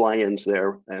fly-ins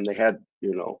there, and they had,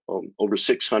 you know, over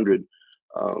 600.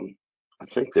 I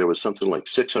think there was something like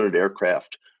 600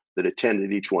 aircraft that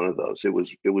attended each one of those. It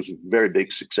was a very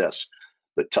big success.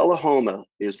 But Tullahoma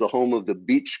is the home of the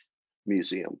Beach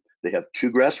Museum. They have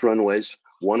two grass runways,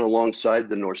 one alongside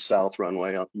the north-south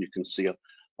runway, you can see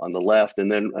on the left, and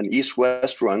then an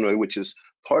east-west runway, which is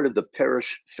part of the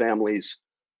Parrish family's,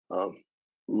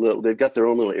 they've got their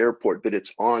own little airport, but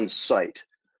it's on site.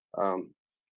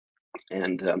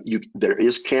 There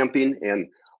is camping, and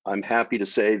I'm happy to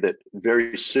say that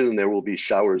very soon there will be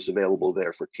showers available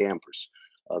there for campers.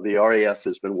 The RAF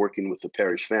has been working with the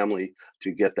Parrish family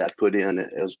to get that put in,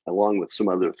 along with some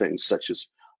other things such as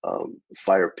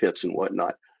fire pits and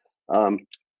whatnot.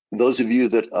 Those of you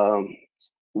that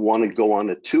want to go on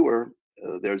a tour,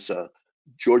 there's a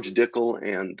George Dickel,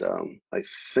 and I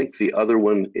think the other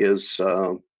one is,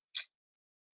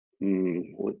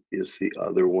 what is the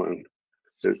other one?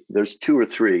 There's two or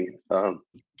three.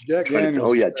 Jack Daniels.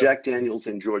 Oh yeah, Jack Daniels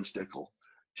and George Dickel.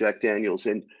 Jack Daniels,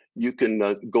 and you can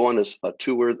go on a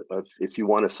tour. If you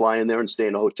want to fly in there and stay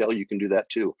in a hotel, you can do that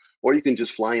too. Or you can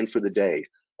just fly in for the day.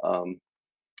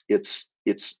 It's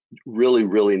really,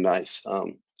 really nice.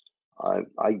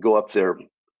 I go up there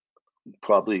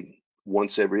probably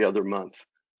once every other month.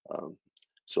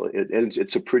 So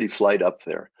it's a pretty flight up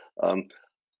there.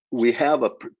 We have a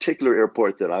particular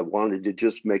airport that I wanted to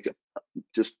just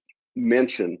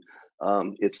mention.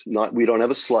 It's not, we don't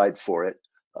have a slide for it.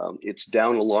 It's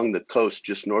down along the coast,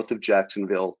 just north of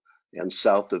Jacksonville and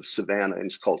south of Savannah, and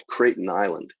it's called Creighton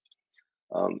Island.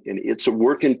 And it's a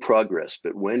work in progress,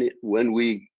 but when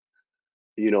we,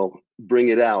 you know, bring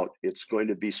it out, it's going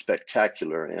to be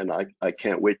spectacular, and I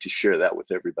can't wait to share that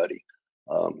with everybody.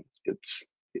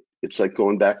 It's like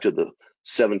going back to the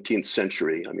 17th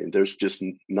century. I mean, there's just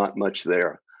not much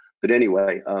there. But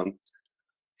anyway,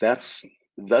 those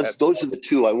are the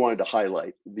two I wanted to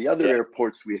highlight. The other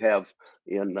airports we have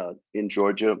in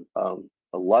Georgia,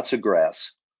 lots of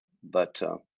grass, but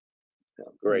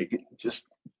Great.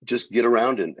 Just get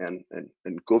around and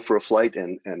go for a flight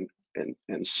and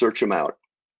search them out.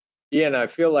 Yeah, and I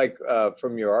feel like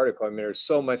from your article, I mean, there's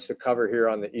so much to cover here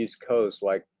on the East Coast.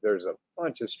 Like there's a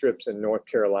bunch of strips in North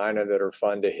Carolina that are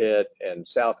fun to hit, and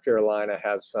South Carolina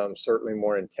has some, certainly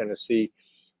more in Tennessee.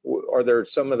 Are there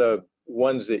some of the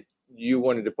ones that you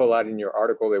wanted to pull out in your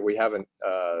article that we haven't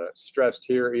stressed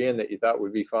here, Ian, that you thought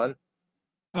would be fun?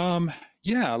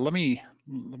 Yeah, let me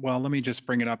just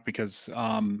bring it up because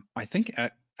I think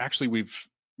actually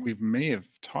we may have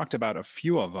talked about a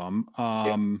few of them.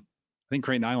 I think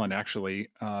Creighton Island actually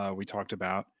we talked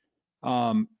about.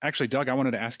 Actually, Doug, I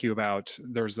wanted to ask you about,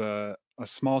 there's a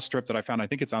small strip that I found. I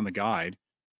think it's on the guide.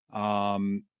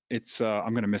 It's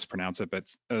I'm going to mispronounce it, but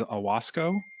it's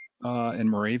Owasco in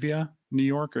Moravia, New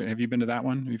York. Have you been to that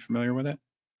one? Are you familiar with it?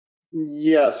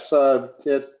 Yes,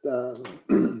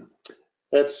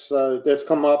 it's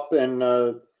come up, and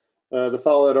the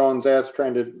fellow that owns that's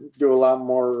trying to do a lot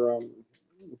more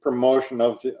promotion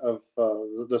of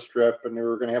the strip, and they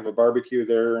were going to have a barbecue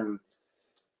there, and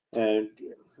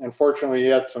unfortunately,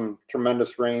 you had some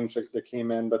tremendous rains that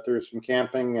came in, but there's some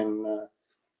camping, and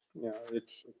you know,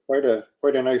 it's quite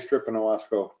a nice trip in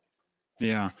Owasco.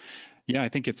 Yeah. Yeah, I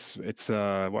think it's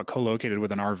co-located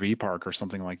with an RV park or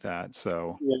something like that.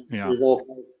 So yeah. You go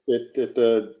at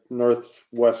the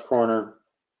northwest corner.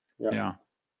 Yeah,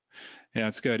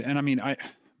 it's good. And I mean, I'm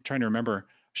trying to remember.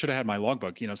 Should have had my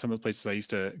logbook. You know, some of the places I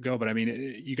used to go, but I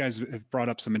mean, you guys have brought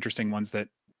up some interesting ones that,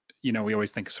 you know, we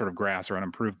always think sort of grass or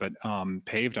unimproved, but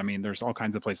paved, I mean, there's all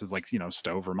kinds of places like, you know,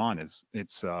 Stowe, Vermont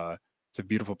it's a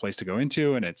beautiful place to go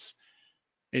into, and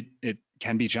it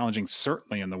can be challenging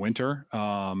certainly in the winter,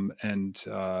 and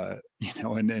you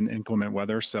know, in inclement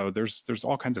weather. So there's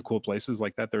all kinds of cool places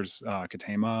like that. There's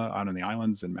Katama out on the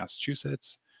islands in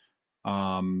Massachusetts.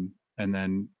 And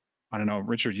then I don't know,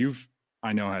 Richard,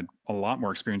 I know had a lot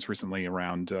more experience recently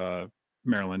around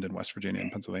Maryland and West Virginia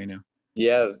and Pennsylvania.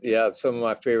 Yeah, some of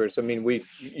my favorites. I mean,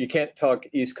 you can't talk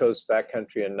East Coast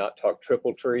backcountry and not talk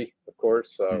Triple Tree, of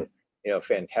course. So, you know,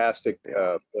 fantastic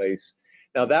place.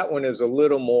 Now that one is a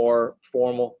little more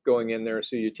formal going in there.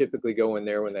 So you typically go in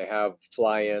there when they have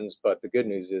fly-ins, but the good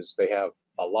news is they have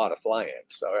a lot of fly-ins.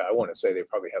 So I want to say they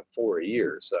probably have 4 a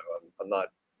year. So I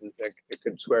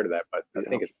couldn't swear to that, but I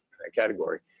think it's in that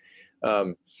category.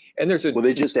 And there's well,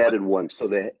 they just added one, so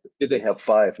they have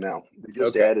 5 now. They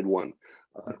just added one.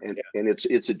 And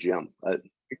it's a gem, as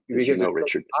you know,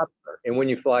 Richard. And when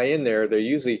you fly in there, they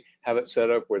usually have it set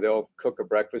up where they'll cook a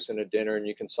breakfast and a dinner, and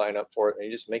you can sign up for it, and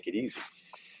they just make it easy.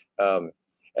 And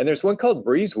there's one called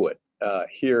Breezewood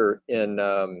here in,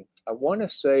 I want to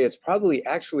say it's probably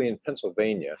actually in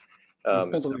Pennsylvania.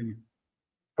 Pennsylvania.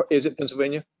 Is it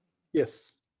Pennsylvania?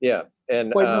 Yes. Yeah.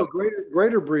 And wait, no,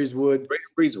 Greater Breezewood.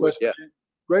 Greater Breezewood, yeah.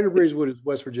 Greater Breezewood is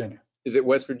West Virginia. Is it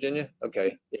West Virginia?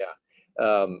 Okay, yeah.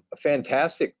 A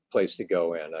fantastic place to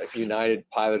go in. United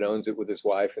pilot owns it with his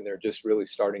wife, and they're just really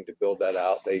starting to build that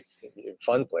out.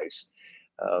 Fun place.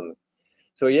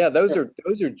 So yeah, those are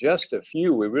just a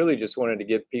few. We really just wanted to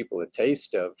give people a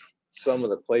taste of some of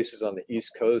the places on the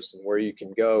East Coast and where you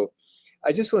can go.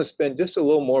 I just want to spend just a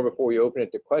little more before we open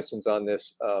it to questions on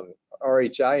this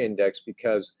RHI index,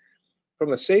 because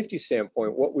from a safety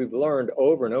standpoint, what we've learned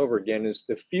over and over again is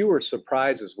the fewer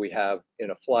surprises we have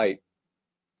in a flight,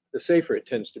 the safer it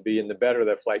tends to be, and the better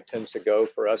that flight tends to go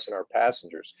for us and our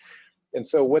passengers. And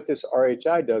so what this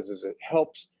RHI does is it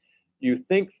helps you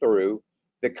think through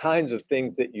the kinds of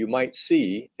things that you might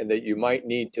see and that you might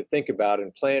need to think about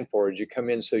and plan for as you come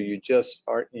in, so you just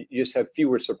have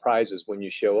fewer surprises when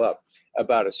you show up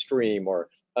about a stream or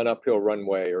an uphill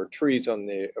runway or trees on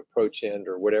the approach end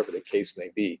or whatever the case may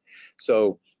be.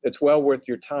 So it's well worth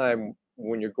your time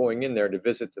when you're going in there to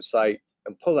visit the site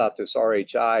and pull out this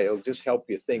RHI. It'll just help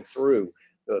you think through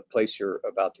the place you're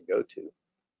about to go to.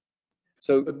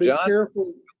 So but be John,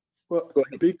 careful. Well,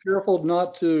 be careful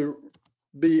not to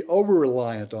be over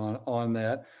reliant on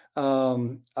that.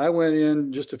 I went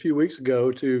in just a few weeks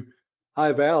ago to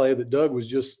High Valley that Doug was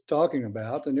just talking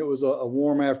about, and it was a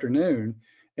warm afternoon,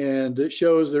 and it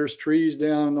shows there's trees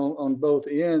down on both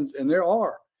ends, and there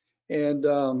are. And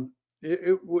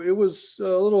it was a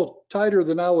little tighter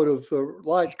than I would have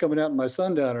liked coming out in my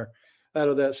sundowner out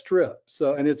of that strip.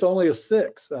 So, and it's only a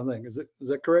 6, I think. Is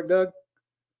that correct, Doug?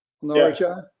 On the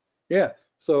RHI? Yeah.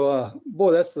 So,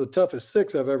 boy, that's the toughest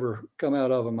 6 I've ever come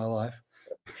out of in my life.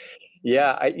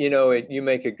 Yeah, you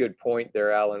make a good point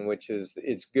there, Alan, which is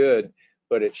it's good,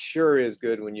 but it sure is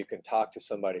good when you can talk to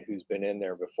somebody who's been in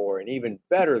there before. And even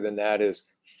better than that is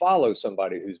follow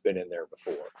somebody who's been in there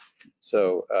before.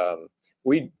 So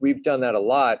we've done that a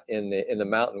lot in the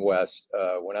Mountain West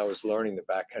when I was learning the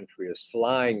backcountry, is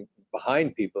flying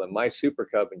behind people in my Super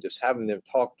Cub and just having them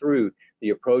talk through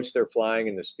the approach they're flying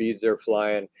and the speeds they're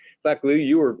flying. In fact, Lou,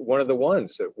 you were one of the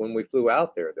ones that when we flew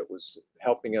out there that was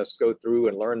helping us go through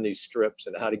and learn these strips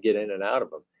and how to get in and out of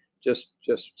them. Just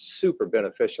super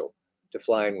beneficial to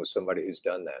flying with somebody who's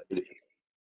done that.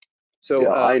 So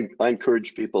yeah, I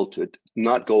encourage people to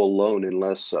not go alone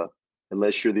unless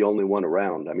you're the only one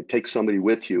around. I mean, take somebody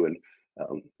with you, and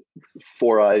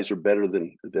 4 eyes are better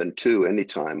than 2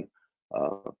 anytime.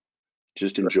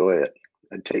 Just enjoy it,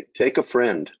 and take a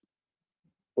friend.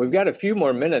 We've got a few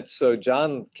more minutes, so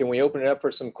John, can we open it up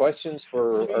for some questions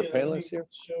for our panelists here?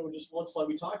 Show just one slide.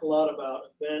 We talk a lot about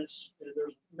events, and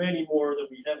there's many more that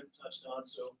we haven't touched on.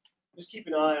 So just keep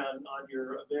an eye on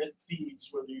your event feeds,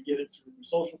 whether you get it through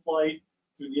Social Flight,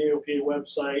 through the AOPA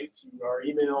website, through our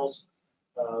emails,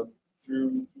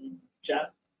 through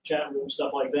chat room,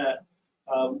 stuff like that.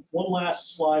 One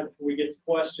last slide before we get to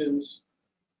questions.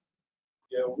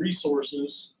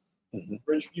 Resources. Mm-hmm.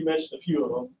 Rich, you mentioned a few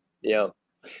of them. Yeah.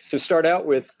 To start out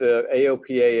with, the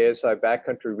AOPA ASI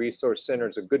Backcountry Resource Center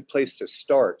is a good place to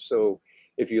start. So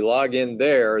if you log in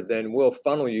there, then we'll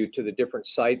funnel you to the different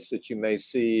sites that you may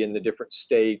see in the different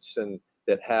states and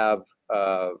that have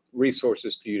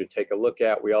resources for you to take a look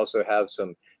at. We also have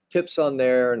some tips on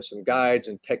there and some guides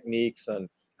and techniques on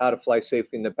how to fly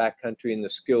safely in the backcountry and the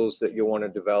skills that you'll want to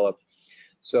develop.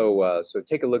 So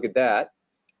take a look at that.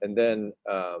 And then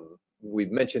we've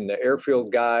mentioned the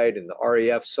airfield guide and the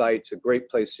RAF site's a great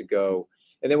place to go.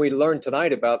 And then we learned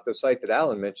tonight about the site that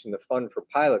Alan mentioned, the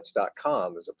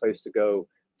funforpilots.com is a place to go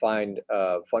find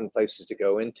fun places to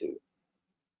go into.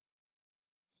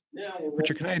 Now,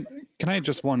 Richard, can I add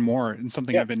just one more and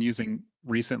something Yeah. I've been using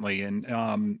recently? And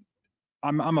I'm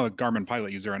a Garmin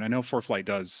pilot user, and I know ForeFlight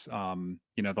does.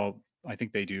 You know, I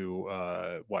think they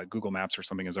do what Google Maps or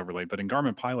something is overlaid, but in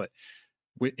Garmin Pilot,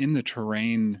 in the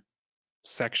terrain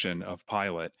section of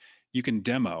Pilot, you can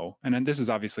demo, and then this is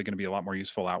obviously going to be a lot more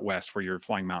useful out west where you're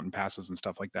flying mountain passes and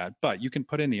stuff like that. But you can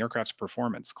put in the aircraft's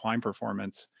performance, climb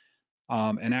performance,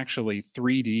 and actually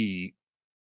 3D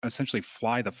essentially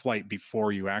fly the flight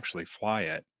before you actually fly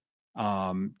it,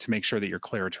 to make sure that you're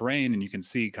clear of terrain and you can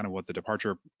see kind of what the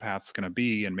departure path's going to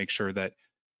be and make sure that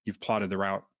you've plotted the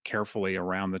route carefully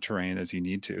around the terrain as you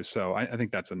need to. So I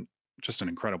think that's just an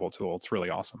incredible tool. It's really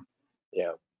awesome.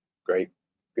 Yeah, great,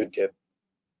 good tip.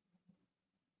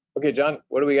 Okay, John,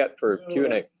 what do we got for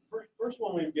Q&A? First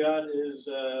one we've got is,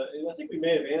 and I think we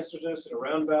may have answered this in a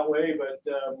roundabout way, but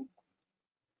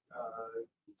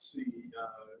let's see.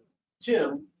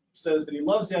 Tim says that he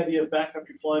loves the idea of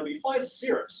backcountry flying, but he flies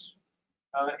Cirrus.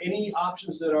 Any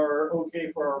options that are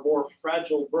okay for our more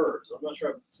fragile birds? I'm not sure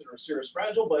I would consider a Cirrus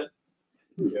fragile, but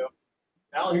you know,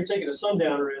 Alan, you're taking a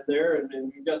sundowner in there,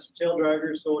 and you've got some tail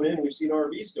draggers going in. We've seen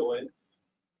RVs go in.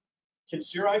 Can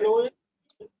Cirri go in?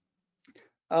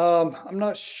 I'm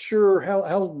not sure how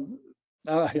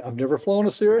I've never flown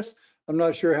a Cirrus. I'm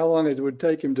not sure how long it would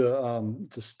take him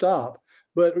to stop.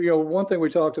 But you know, one thing we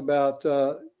talked about, you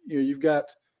know, you've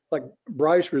got like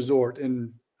Bryce Resort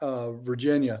in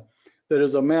Virginia, that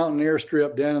is a mountain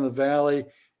airstrip down in the valley.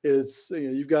 It's, you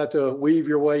know, you've got to weave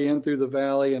your way in through the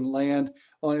valley and land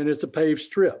on, and it's a paved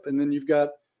strip. And then you've got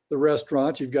the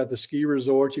restaurants, you've got the ski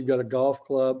resorts, you've got a golf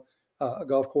club, a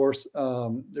golf course.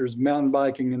 There's mountain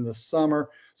biking in the summer,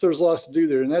 so there's lots to do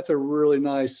there, and that's a really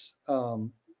nice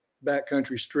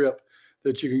backcountry strip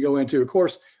that you can go into. Of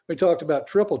course, we talked about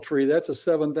Triple Tree. That's a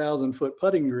 7,000 foot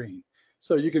putting green,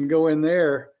 so you can go in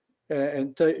there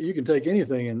and you can take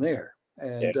anything in there,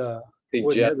 and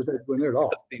wouldn't hesitate to go in there at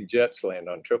all. I've seen jets land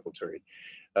on Triple Tree.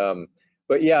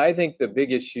 But yeah, I think the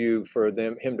big issue for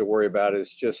him to worry about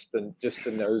is just the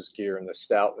nose gear and the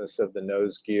stoutness of the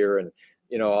nose gear. And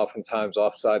you know, oftentimes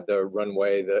offside the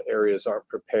runway, the areas aren't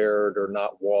prepared or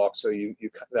not walked. So you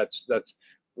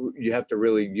have to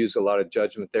really use a lot of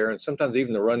judgment there. And sometimes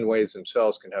even the runways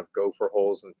themselves can have gopher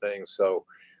holes and things. So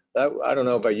that, I don't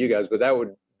know about you guys, but that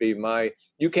would be I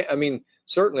mean,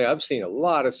 certainly I've seen a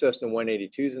lot of Cessna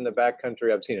 182s in the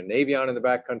backcountry. I've seen a Navion in the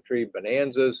backcountry,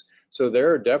 Bonanzas. So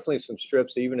there are definitely some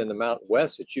strips even in the Mountain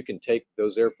West that you can take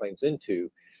those airplanes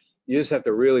into. You just have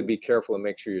to really be careful and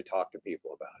make sure you talk to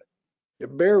people about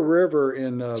it. Bear River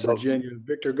in Virginia,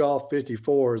 Victor Golf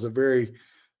 54 is a very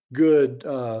good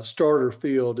starter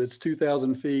field. It's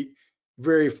 2,000 feet,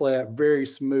 very flat, very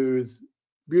smooth,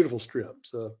 beautiful strip.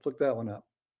 So look that one up.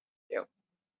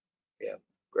 Yeah,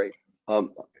 great.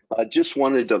 I just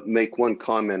wanted to make one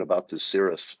comment about the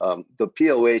Cirrus. The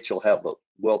POH will have a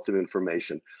wealth of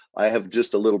information. I have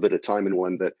just a little bit of time in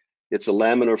one, but it's a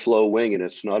laminar flow wing, and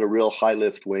it's not a real high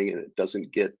lift wing, and it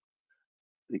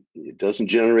doesn't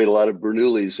generate a lot of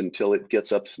Bernoullis until it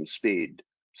gets up some speed.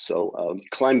 So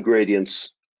climb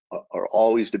gradients are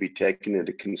always to be taken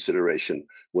into consideration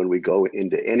when we go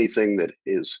into anything that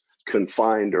is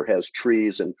confined or has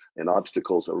trees and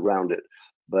obstacles around it.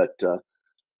 But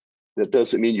that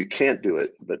doesn't mean you can't do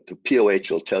it, but the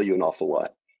POH will tell you an awful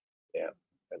lot. Yeah,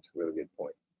 that's a really good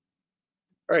point.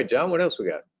 All right, John, what else we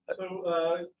got?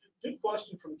 So good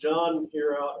question from John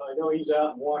here. I know he's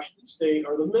out in Washington State.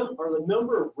 Are the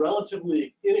number of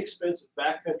relatively inexpensive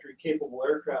backcountry capable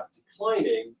aircraft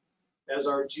declining as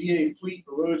our GA fleet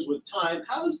erodes with time?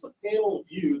 How does the panel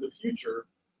view the future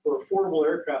for affordable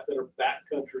aircraft that are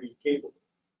backcountry capable?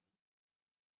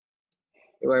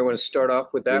 Do I want to start off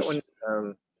with that one?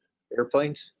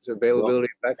 Airplanes, availability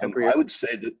of backcountry. I would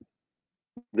say that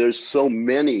there's so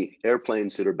many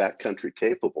airplanes that are backcountry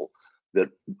capable that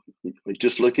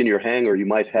just look in your hangar, you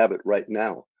might have it right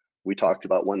now. We talked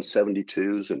about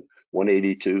 172s and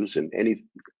 182s and any,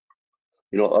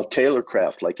 you know, a Taylor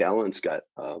craft like Alan's got,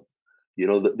 you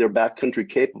know, they're backcountry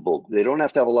capable. They don't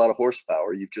have to have a lot of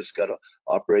horsepower. You've just got to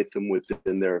operate them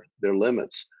within their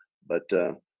limits. But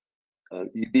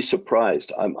you'd be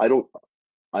surprised. I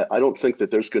don't think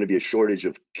that there's going to be a shortage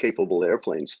of capable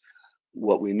airplanes.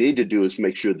 What we need to do is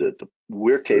make sure that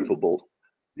we're capable.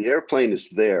 The airplane is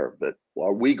there, but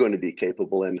are we going to be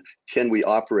capable, and can we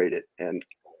operate it? And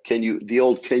can you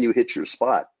hit your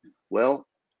spot? Well,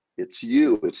 it's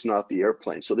you, it's not the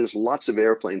airplane. So there's lots of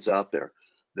airplanes out there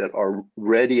that are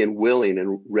ready and willing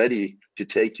and ready to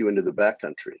take you into the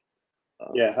backcountry.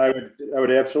 Yeah, I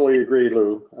would absolutely agree,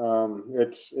 Lou.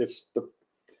 It's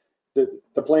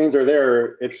the planes are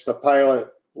there. It's the pilot.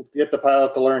 Get the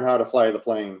pilot to learn how to fly the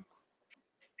plane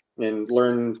and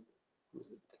learn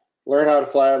how to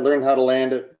fly it, learn how to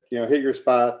land it. You know, hit your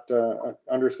spot,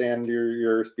 understand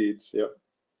your speeds. Yep.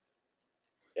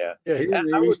 Yeah. Yeah, here in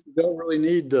the East, you don't really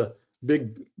need the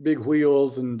big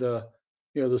wheels and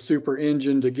you know, the super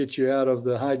engine to get you out of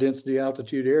the high density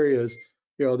altitude areas.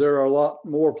 You know, there are a lot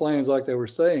more planes, like they were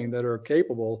saying, that are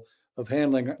capable of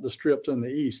handling the strips in the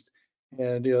East.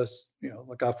 And yes, you know,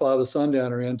 like I fly the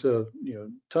Sundowner into, you know,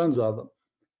 tons of them.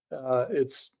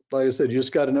 It's like I said, you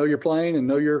just got to know your plane and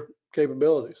know your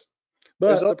capabilities.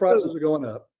 But the prices are going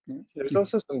up. There's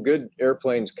also some good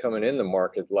airplanes coming in the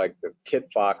market, like the Kit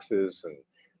Foxes and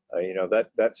you know,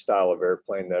 that style of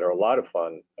airplane that are a lot of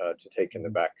fun to take in the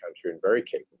backcountry and very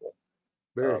capable.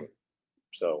 Very.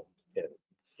 So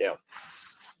yeah.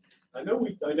 I know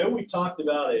we talked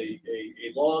about a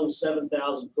long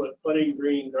 7,000-foot putting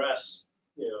green grass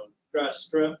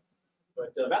strip,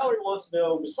 but Valerie wants to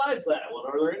know, besides that one,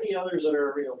 are there any others that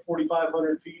are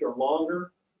 4,500 feet or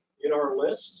longer in our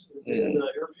list in the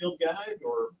airfield guide?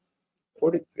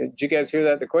 Or Did you guys hear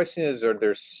that? The question is, are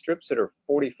there strips that are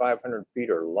 4,500 feet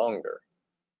or longer?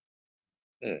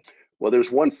 Well, there's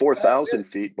one 4,000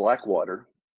 feet, Blackwater,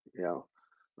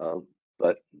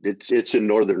 but it's in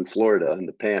northern Florida in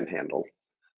the Panhandle.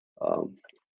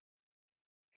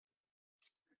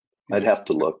 I'd have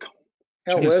to look.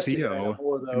 Geneseo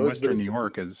in Western New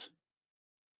York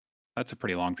that's a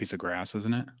pretty long piece of grass,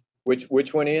 isn't it?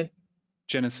 Which one, Ian?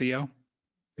 Geneseo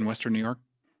in Western New York.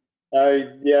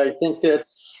 Yeah, I think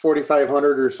that's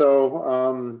 4,500 or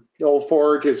so. The Old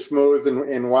Forge is smooth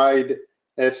and wide.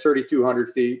 That's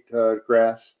 3,200 feet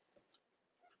grass.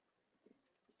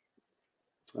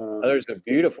 There's a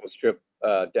beautiful strip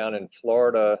down in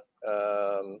Florida.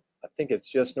 I think it's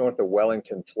just north of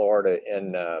Wellington, Florida,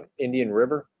 in Indian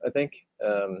River, I think.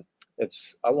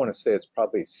 I want to say it's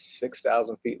probably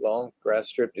 6,000 feet long, grass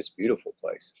strip, just beautiful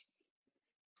place.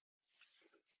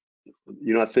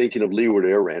 You're not thinking of Leeward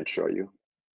Air Ranch, are you?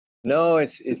 No,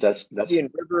 it's that's Indian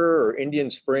River or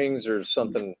Indian Springs or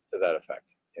something to that effect.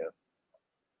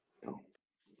 Yeah.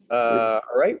 All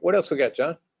right, what else we got,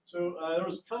 John? So there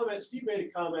was a comment, Steve made a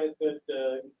comment that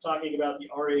talking about the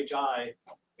RHI,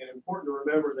 and important to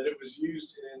remember that it was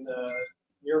used in the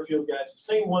airfield guide. It's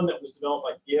the same one that was developed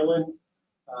by Galen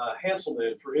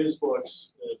Hanselman for his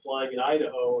books, Flying in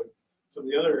Idaho and some of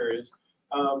the other areas.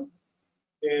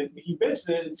 And he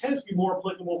mentioned that it tends to be more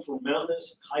applicable for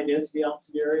mountainous, high density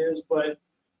altitude areas. But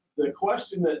the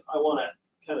question that I want to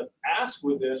kind of ask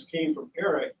with this came from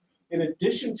Eric. In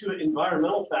addition to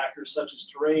environmental factors such as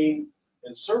terrain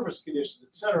and surface conditions,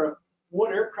 et cetera,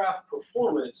 what aircraft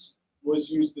performance was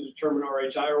used to determine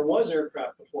RHI, or was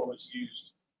aircraft performance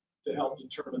used to help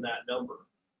determine that number?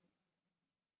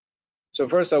 So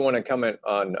first I want to comment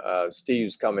on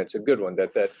Steve's comment. It's a good one,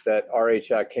 that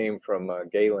RHI came from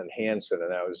Galen Hansen,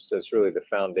 and that's really the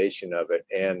foundation of it,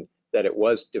 and that it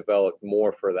was developed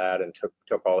more for that and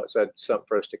took all it. So that's something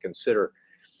for us to consider.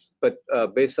 But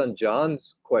based on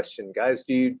John's question, guys,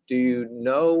 do you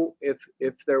know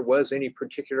if there was any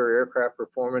particular aircraft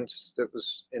performance that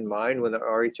was in mind when the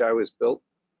RHI was built?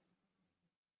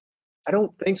 I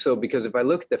don't think so, because if I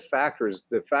look at the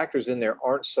factors in there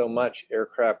aren't so much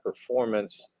aircraft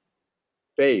performance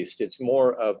based. It's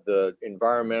more of the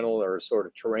environmental or sort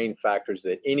of terrain factors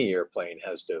that any airplane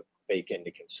has to bake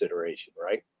into consideration,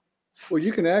 right? Well,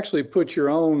 you can actually put your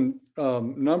own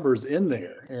numbers in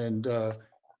there, and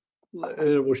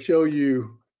it will show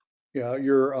you,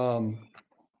 your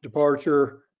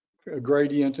departure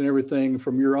gradient and everything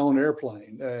from your own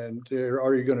airplane, and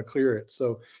are you going to clear it?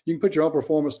 So you can put your own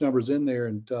performance numbers in there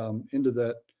and into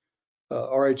that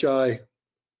RHI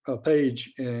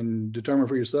page and determine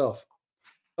for yourself.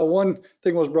 One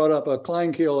thing was brought up,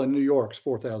 Kleinkill in New York's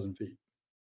 4,000 feet.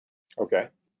 Okay.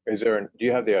 Do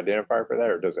you have the identifier for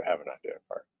that, or does it have an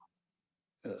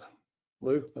identifier?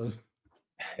 Lou, let's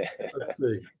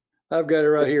see. I've got it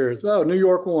right here. Oh, New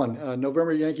York 1,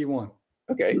 November Yankee 1.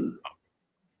 Okay.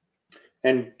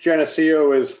 And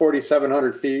Geneseo is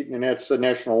 4,700 feet, and that's the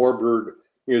National Warbird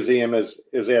Museum is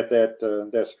at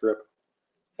that strip.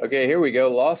 Okay, here we go.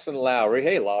 Lawson Lowry.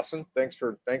 Hey, Lawson, thanks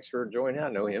for joining. I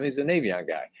know him. He's a Navion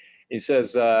guy. He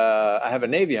says, I have a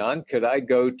Navion. Could I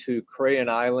go to Crayon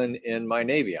Island in my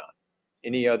Navion?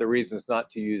 Any other reasons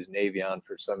not to use Navion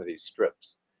for some of these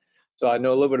strips? So I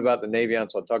know a little bit about the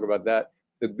Navion, so I'll talk about that.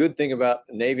 The good thing about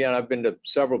the Navion, I've been to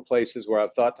several places where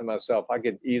I've thought to myself, I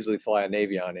could easily fly a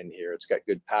Navion in here. It's got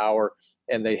good power,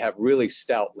 and they have really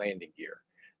stout landing gear.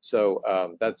 So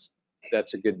that's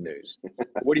that's a good news.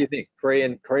 What do you think?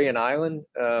 Crayon Island,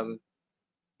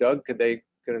 Doug, could a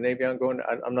Navy go in?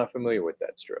 I'm not familiar with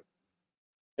that strip.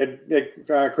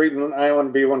 Creighton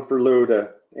Island be one for Lou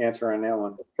to answer on that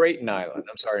one. Creighton Island,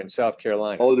 I'm sorry, in South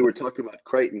Carolina. Oh, they were talking about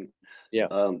Creighton. Yeah.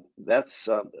 That's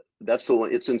the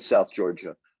one. It's in South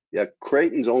Georgia. Yeah,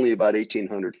 Creighton's only about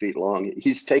 1,800 feet long.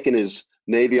 He's taken his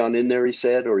Navy on in there, he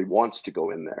said, or he wants to go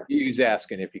in there. He was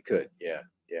asking if he could. Yeah,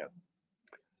 yeah.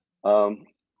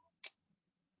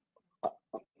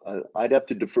 I'd have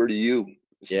to defer to you,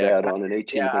 Stad, on an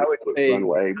 1,800-foot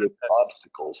runway with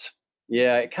obstacles.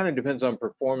 Yeah, it kind of depends on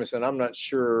performance, and I'm not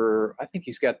sure. I think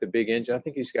he's got the big engine. I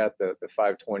think he's got the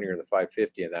 520 or the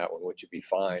 550 in that one, which would be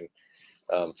fine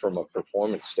from a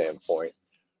performance standpoint.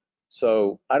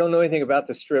 So I don't know anything about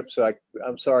the strip, so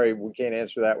I'm sorry we can't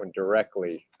answer that one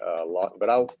directly, but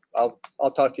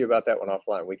I'll talk to you about that one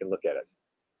offline. We can look at it.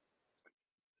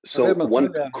 So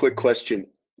one quick question: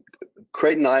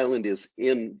 Creighton Island is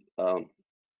in the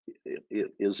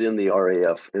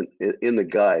RAF in the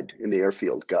guide, in the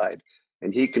airfield guide,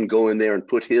 and he can go in there and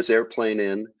put his airplane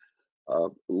in,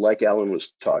 like Alan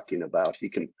was talking about. He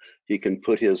can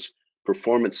put his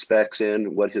performance specs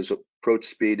in, what his approach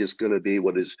speed is going to be,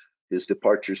 what his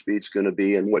departure speed is going to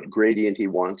be, and what gradient he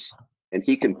wants, and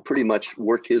he can pretty much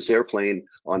work his airplane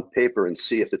on paper and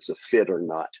see if it's a fit or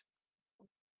not.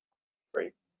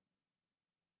 Great.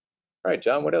 All right,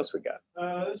 John, what else we got?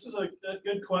 This is a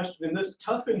good question. In this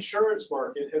tough insurance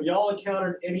market, have y'all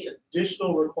encountered any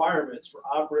additional requirements for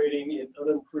operating in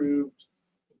unimproved,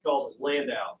 he calls it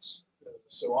landouts,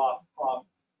 so off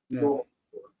No.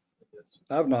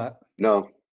 I've not. No.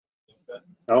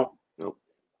 No.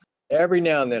 Every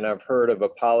now and then I've heard of a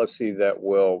policy that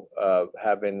will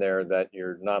have in there that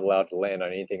you're not allowed to land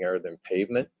on anything other than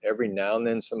pavement. Every now and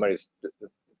then somebody's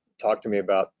talked to me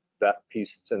about that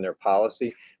piece that's in their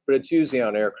policy, but it's usually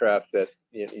on aircraft that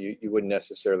you wouldn't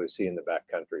necessarily see in the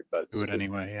backcountry. But Do it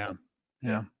anyway,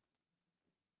 yeah.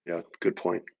 Good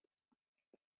point.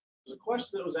 There's a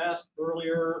question that was asked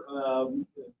earlier.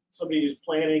 Somebody who's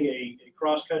planning a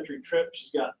cross-country trip,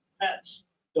 she's got pets,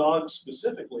 dogs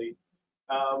specifically,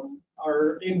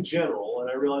 are in general, and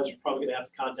I realize you're probably going to have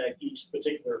to contact each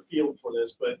particular field for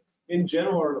this, but in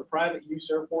general, are the private use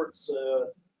airports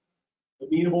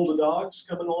amenable to dogs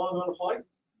coming along on a flight?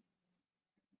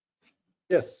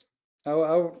 Yes,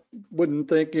 I wouldn't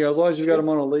think, as long as you got them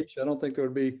on a leash, I don't think there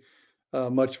would be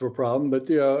much of a problem. But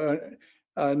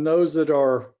those that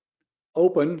are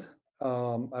open,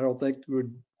 I don't think there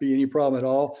would be any problem at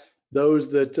all.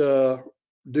 Those that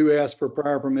do ask for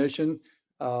prior permission,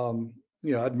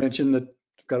 I'd mentioned that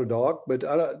I've got a dog, but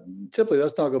typically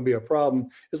that's not going to be a problem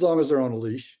as long as they're on a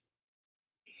leash.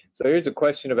 So here's a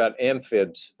question about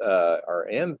amphibs. Are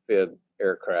amphib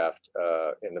aircraft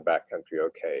in the backcountry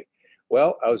okay?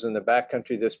 Well, I was in the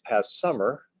backcountry this past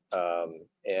summer,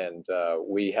 and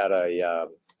we had a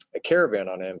caravan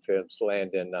on amphibs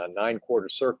land in 9/4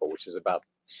 circle, which is about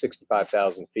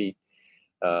 65,000 feet,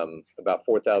 about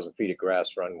 4,000 feet of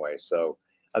grass runway. So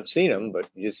I've seen them, but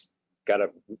you just got to,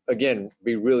 again,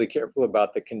 be really careful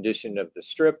about the condition of the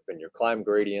strip and your climb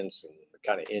gradients and the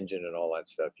kind of engine and all that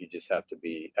stuff. You just have to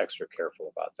be extra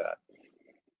careful about that.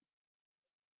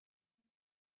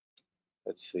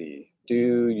 Let's see.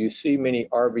 Do you see many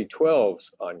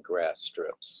RV-12s on grass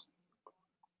strips?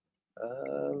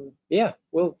 Yeah,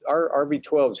 well, our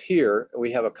RV-12s here,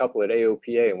 we have a couple at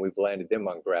AOPA, and we've landed them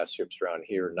on grass strips around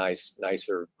here,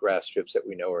 nicer grass strips that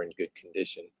we know are in good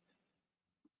condition.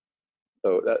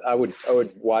 So I would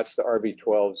watch the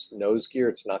RV-12's nose gear.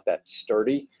 It's not that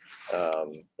sturdy,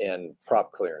 and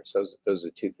prop clearance. Those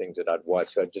are two things that I'd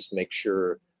watch. So I'd just make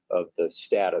sure of the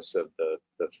status of the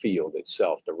field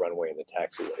itself, the runway and the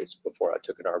taxiways, before I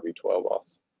took an RV-12 off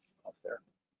there.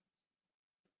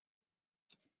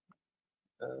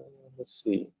 Let's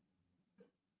see.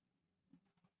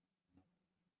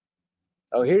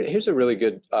 Oh, here's a really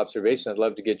good observation. I'd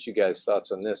love to get you guys'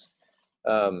 thoughts on this.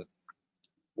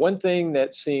 One thing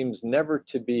that seems never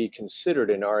to be considered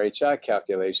in RHI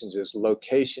calculations is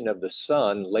location of the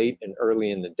sun late and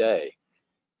early in the day.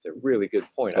 It's a really good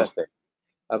point, I think.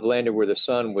 I've landed where the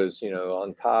sun was,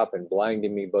 on top and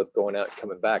blinding me both going out and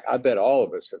coming back. I bet all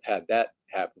of us have had that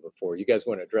happen before. You guys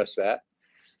want to address that?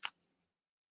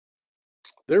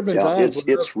 There have been times.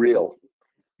 It's real.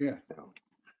 Yeah.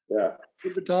 Yeah.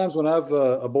 There've been times when I've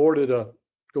aborted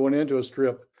going into a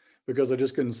strip because I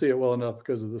just couldn't see it well enough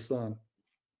because of the sun.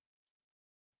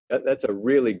 That's a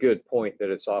really good point, that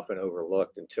it's often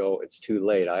overlooked until it's too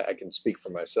late. I can speak for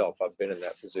myself. I've been in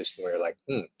that position where you're like,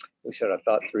 we should have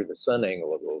thought through the sun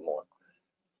angle a little more.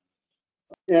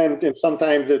 And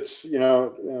sometimes it's,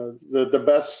 the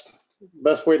best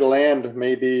best way to land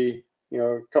may be, you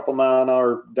know, a couple mile an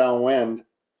hour downwind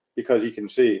because you can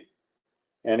see.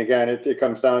 And again, it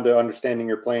comes down to understanding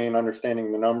your plane,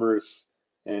 understanding the numbers,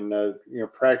 and you know,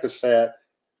 practice that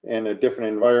in a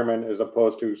different environment as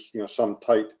opposed to, you know, some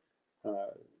tight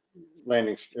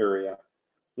landing area.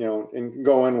 You know, and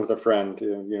go in with a friend.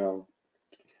 You know,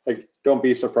 like, don't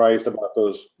be surprised about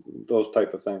those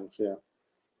type of things. Yeah.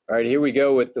 All right, here we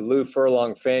go with the Lou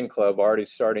Furlong fan club already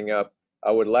starting up.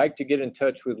 I would like to get in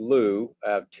touch with Lou.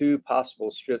 I have 2 possible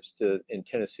strips in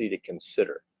Tennessee to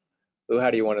consider. Lou,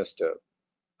 how do you want us to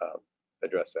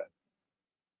address that?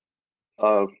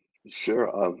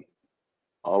 Sure.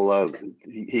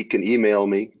 He can email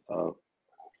me,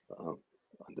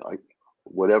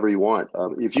 whatever you want.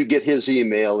 If you get his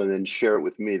email and then share it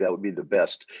with me, that would be the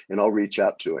best, and I'll reach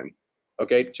out to him.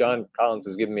 Okay, John Collins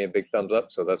has given me a big thumbs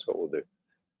up, so that's what we'll do.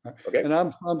 Okay. And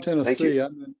I'm from Tennessee.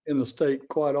 I'm in the state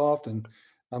quite often.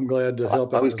 I'm glad to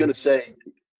help. I was going to say,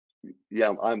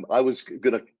 yeah, I was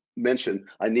going to mention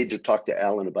I need to talk to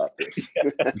Alan about this.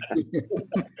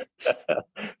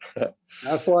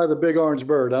 I fly the big orange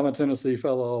bird. I'm a Tennessee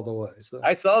fellow all the way. So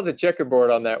I saw the checkerboard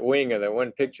on that wing of that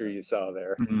one picture you saw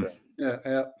there. Mhm. So,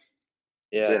 yeah.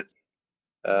 yeah.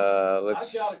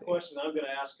 I've got a question I'm going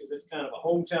to ask because it's kind of a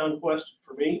hometown question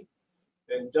for me.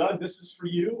 And Doug, this is for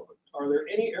you. Are there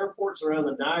any airports around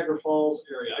the Niagara Falls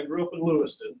area? I grew up in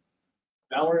Lewiston.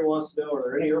 Valerie wants to know, are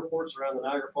there any airports around the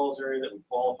Niagara Falls area that would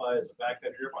qualify as a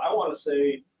backcountry airport? I want to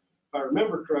say, if I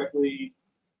remember correctly,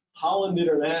 Holland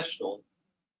International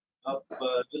up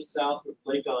just south of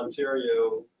Lake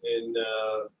Ontario in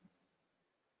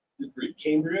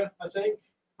Cambria, I think,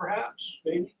 perhaps,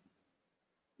 maybe.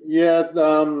 Yeah,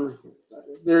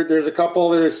 there's a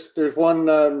couple. There's one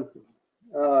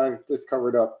that's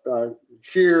covered up.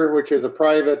 Sheer, which is a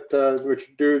private,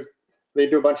 they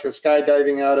do a bunch of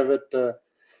skydiving out of it.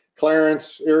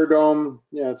 Clarence Aerodrome,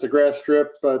 yeah, it's a grass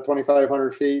strip,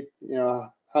 2,500 feet. You know,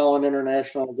 Holland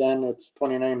International, again, it's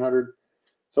 2,900.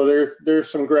 So there's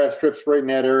some grass strips right in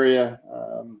that area.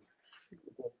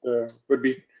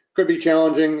 Could be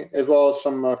challenging, as well as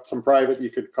some private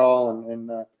you could call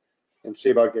and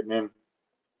see about getting in.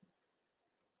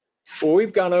 Well,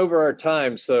 we've gone over our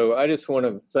time, so I just want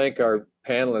to thank our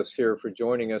panelists here for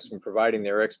joining us and providing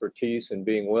their expertise and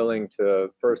being willing to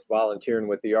first volunteering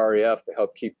with the RAF to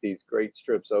help keep these great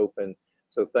strips open.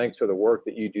 So thanks for the work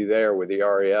that you do there with the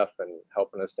RAF and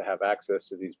helping us to have access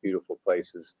to these beautiful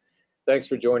places. Thanks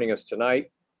for joining us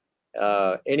tonight.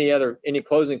 Any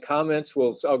closing comments?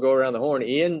 I'll go around the horn.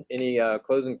 Ian, any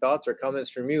closing thoughts or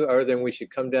comments from you, other than we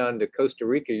should come down to Costa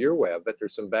Rica your way? I bet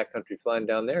there's some backcountry flying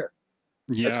down there.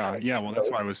 Yeah, yeah. Well, that's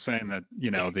why I was saying that,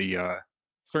 you know,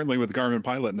 certainly with the Garmin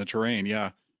pilot and the terrain,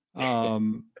 yeah.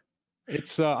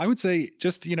 It's I would say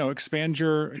just, you know, expand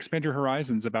your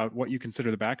horizons about what you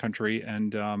consider the backcountry,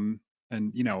 and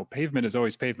you know, pavement is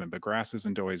always pavement, but grass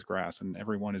isn't always grass, and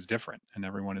everyone is different, and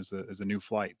everyone is a new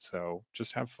flight. So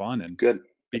just have fun and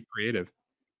be creative.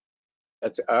 I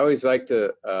always like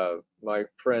to, my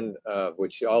friend,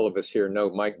 which all of us here know,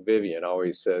 Mike Vivian,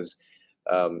 always says,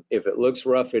 if it looks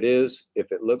rough, it is.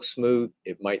 If it looks smooth,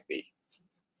 it might be.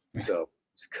 So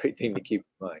it's a great thing to keep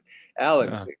in mind.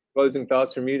 Alan, closing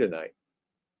thoughts from you tonight?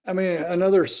 I mean,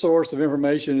 another source of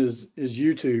information is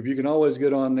YouTube. You can always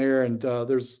get on there, and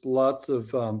there's lots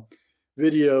of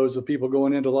videos of people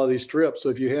going into a lot of these strips. So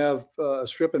if you have a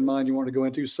strip in mind you want to go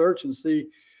into, search and see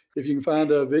if you can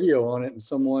find a video on it and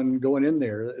someone going in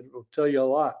there. It will tell you a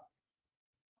lot.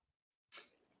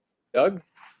 Doug?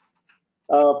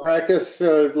 Practice,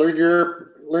 learn your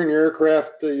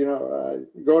aircraft. You know,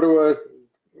 go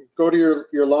to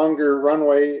your longer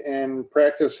runway and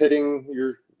practice hitting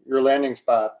your landing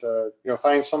spot. You know,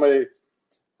 find somebody,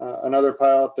 another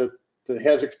pilot that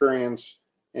has experience,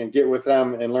 and get with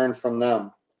them and learn from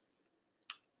them.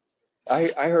 I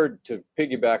heard, to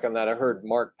piggyback on that, I heard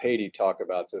Mark Patey talk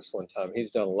about this one time.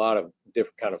 He's done a lot of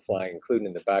different kind of flying, including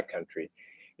in the backcountry.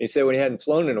 He said when he hadn't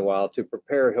flown in a while, to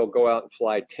prepare, he'll go out and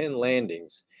fly 10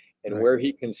 landings, and where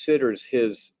he considers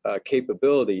his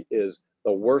capability is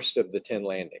the worst of the 10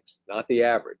 landings, not the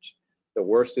average, the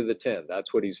worst of the 10.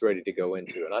 That's what he's ready to go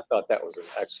into, and I thought that was an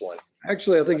excellent.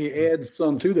 Actually, I think he adds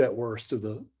some to that worst of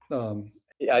the.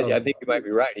 Yeah, I think you might be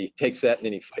right. He takes that and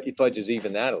then he fudges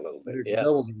even that a little bit. Yeah,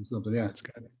 doubles or something. Yeah, that's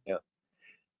good. Yeah.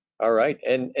 All right,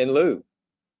 and Lou.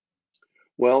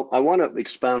 Well, I want to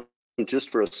expound just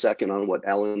for a second on what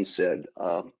Alan said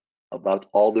about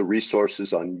all the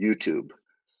resources on YouTube.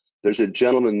 There's a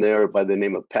gentleman there by the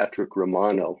name of Patrick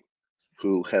Romano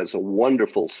who has a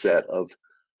wonderful set of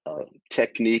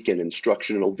technique and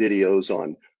instructional videos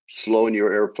on slowing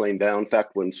your airplane down. In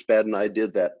fact, when McSpadden and I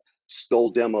did that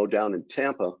STOL demo down in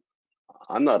Tampa.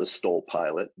 I'm not a STOL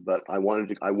pilot, but I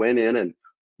went in and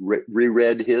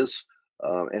reread his,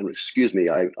 and excuse me,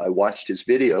 I watched his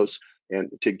videos and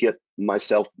to get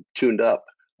myself tuned up.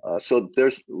 So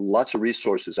there's lots of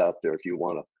resources out there if you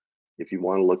want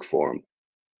to look for them.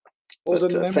 What was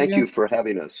But, the name thank again? you for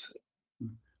having us.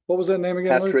 What was that name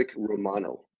again, Luke? Patrick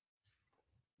Romano.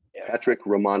 Yeah. Patrick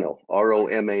Romano,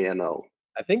 R-O-M-A-N-O.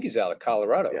 I think he's out of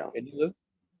Colorado. Yeah. Isn't he, Luke?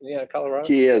 Is he out of Colorado?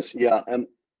 He is, yeah. And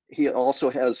he also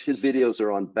has, his videos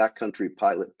are on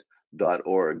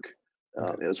backcountrypilot.org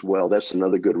as well. That's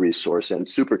another good resource. And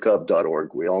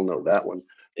supercub.org, we all know that one.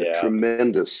 Yeah.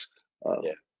 Tremendous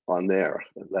on there.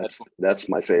 That's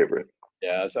my favorite.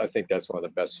 Yeah, I think that's one of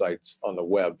the best sites on the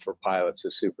web for pilots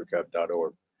is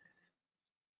supercub.org.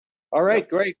 All right,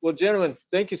 great. Well, gentlemen,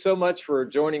 thank you so much for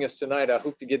joining us tonight. I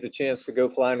hope to get the chance to go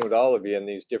flying with all of you in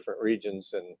these different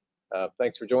regions, and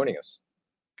thanks for joining us.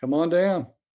 Come on down.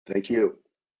 Thank you.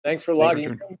 Thanks for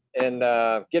logging in, and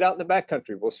get out in the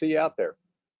backcountry. We'll see you out there.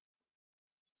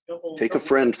 Take a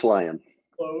friend flying.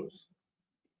 Close.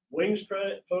 Wings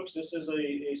credit, folks. This is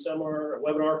a seminar, a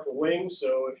webinar for Wings.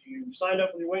 So if you signed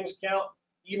up with your Wings account,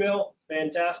 email,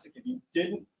 fantastic. If you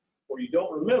didn't, or you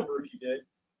don't remember if you did,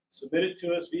 submit it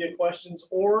to us via questions,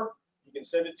 or you can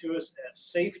send it to us at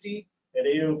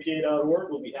safety@aopa.org.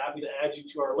 We'll be happy to add you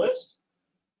to our list.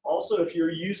 Also, if you're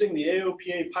using the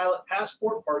AOPA Pilot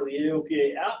Passport, part of the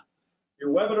AOPA app,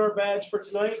 your webinar badge for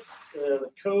tonight, the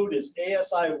code is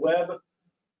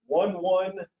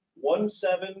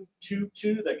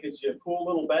ASIWeb111722. That gives you a cool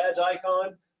little badge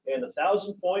icon and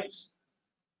 1,000 points.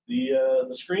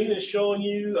 The screen is showing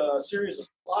you a series of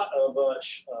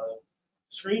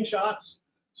screenshots.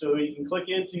 So you can click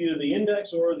into either the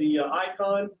index or the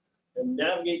icon and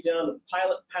navigate down to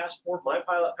Pilot Passport, My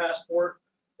Pilot Passport,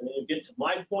 and then you get to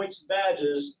My Points and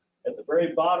Badges. At the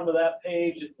very bottom of that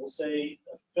page, it will say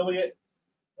affiliate,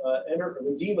 enter,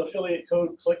 redeem affiliate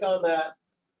code. Click on that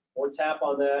or tap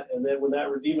on that, and then when that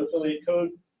redeem affiliate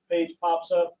code page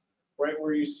pops up, right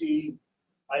where you see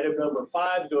item number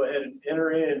 5, go ahead and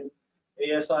enter in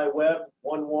ASI Web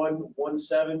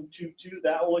 111722.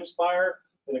 That will expire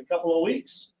in a couple of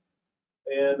weeks.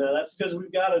 And that's because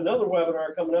we've got another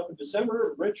webinar coming up in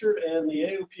December. Richard and the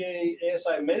AOPA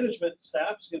ASI management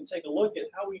staff is going to take a look at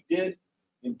how we did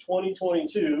in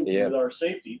 2022 with our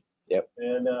safety.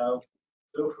 And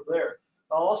go from there.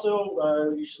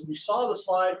 Also, we saw the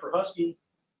slide for Husky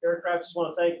Aircraft. Just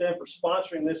want to thank them for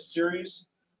sponsoring this series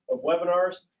of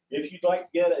webinars. If you'd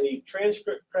like to get a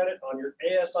transcript credit on your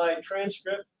ASI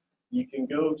transcript, you can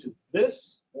go to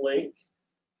this link,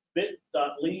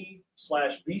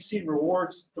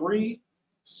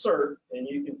 bit.ly/BCRewards3cert, and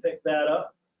you can pick that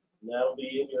up, and that'll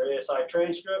be in your ASI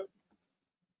transcript.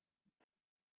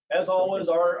 As always,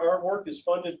 our work is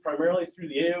funded primarily through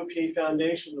the AOPA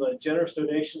Foundation, generous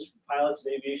donations from pilots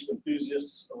and aviation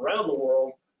enthusiasts around the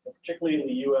world, particularly in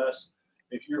the U.S.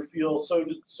 If you feel so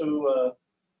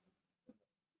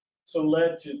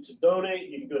led to donate,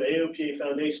 you can go to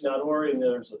aopafoundation.org, and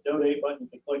there's a donate button. You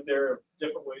can click there.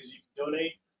 Different ways you can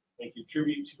donate and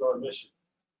contribute to our mission.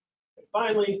 And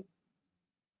finally,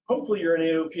 hopefully you're an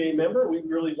AOPA member. We'd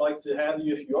really like to have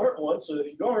you if you aren't one. So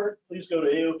if you aren't, please go to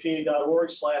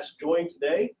aopa.org/join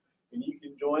today, and you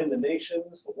can join the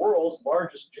world's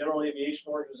largest general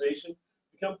aviation organization,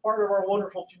 become part of our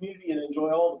wonderful community, and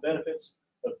enjoy all the benefits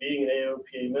of being an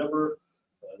AOPA member.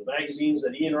 The magazines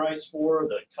that Ian writes for,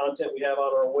 the content we have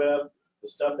on our web, the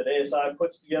stuff that ASI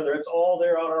puts together, it's all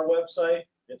there on our website.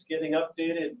 It's getting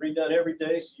updated and redone every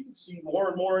day, so you can see more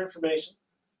and more information.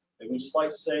 And we just like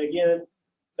to say again,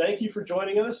 thank you for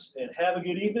joining us, and have a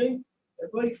good evening.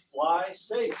 Everybody fly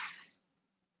safe.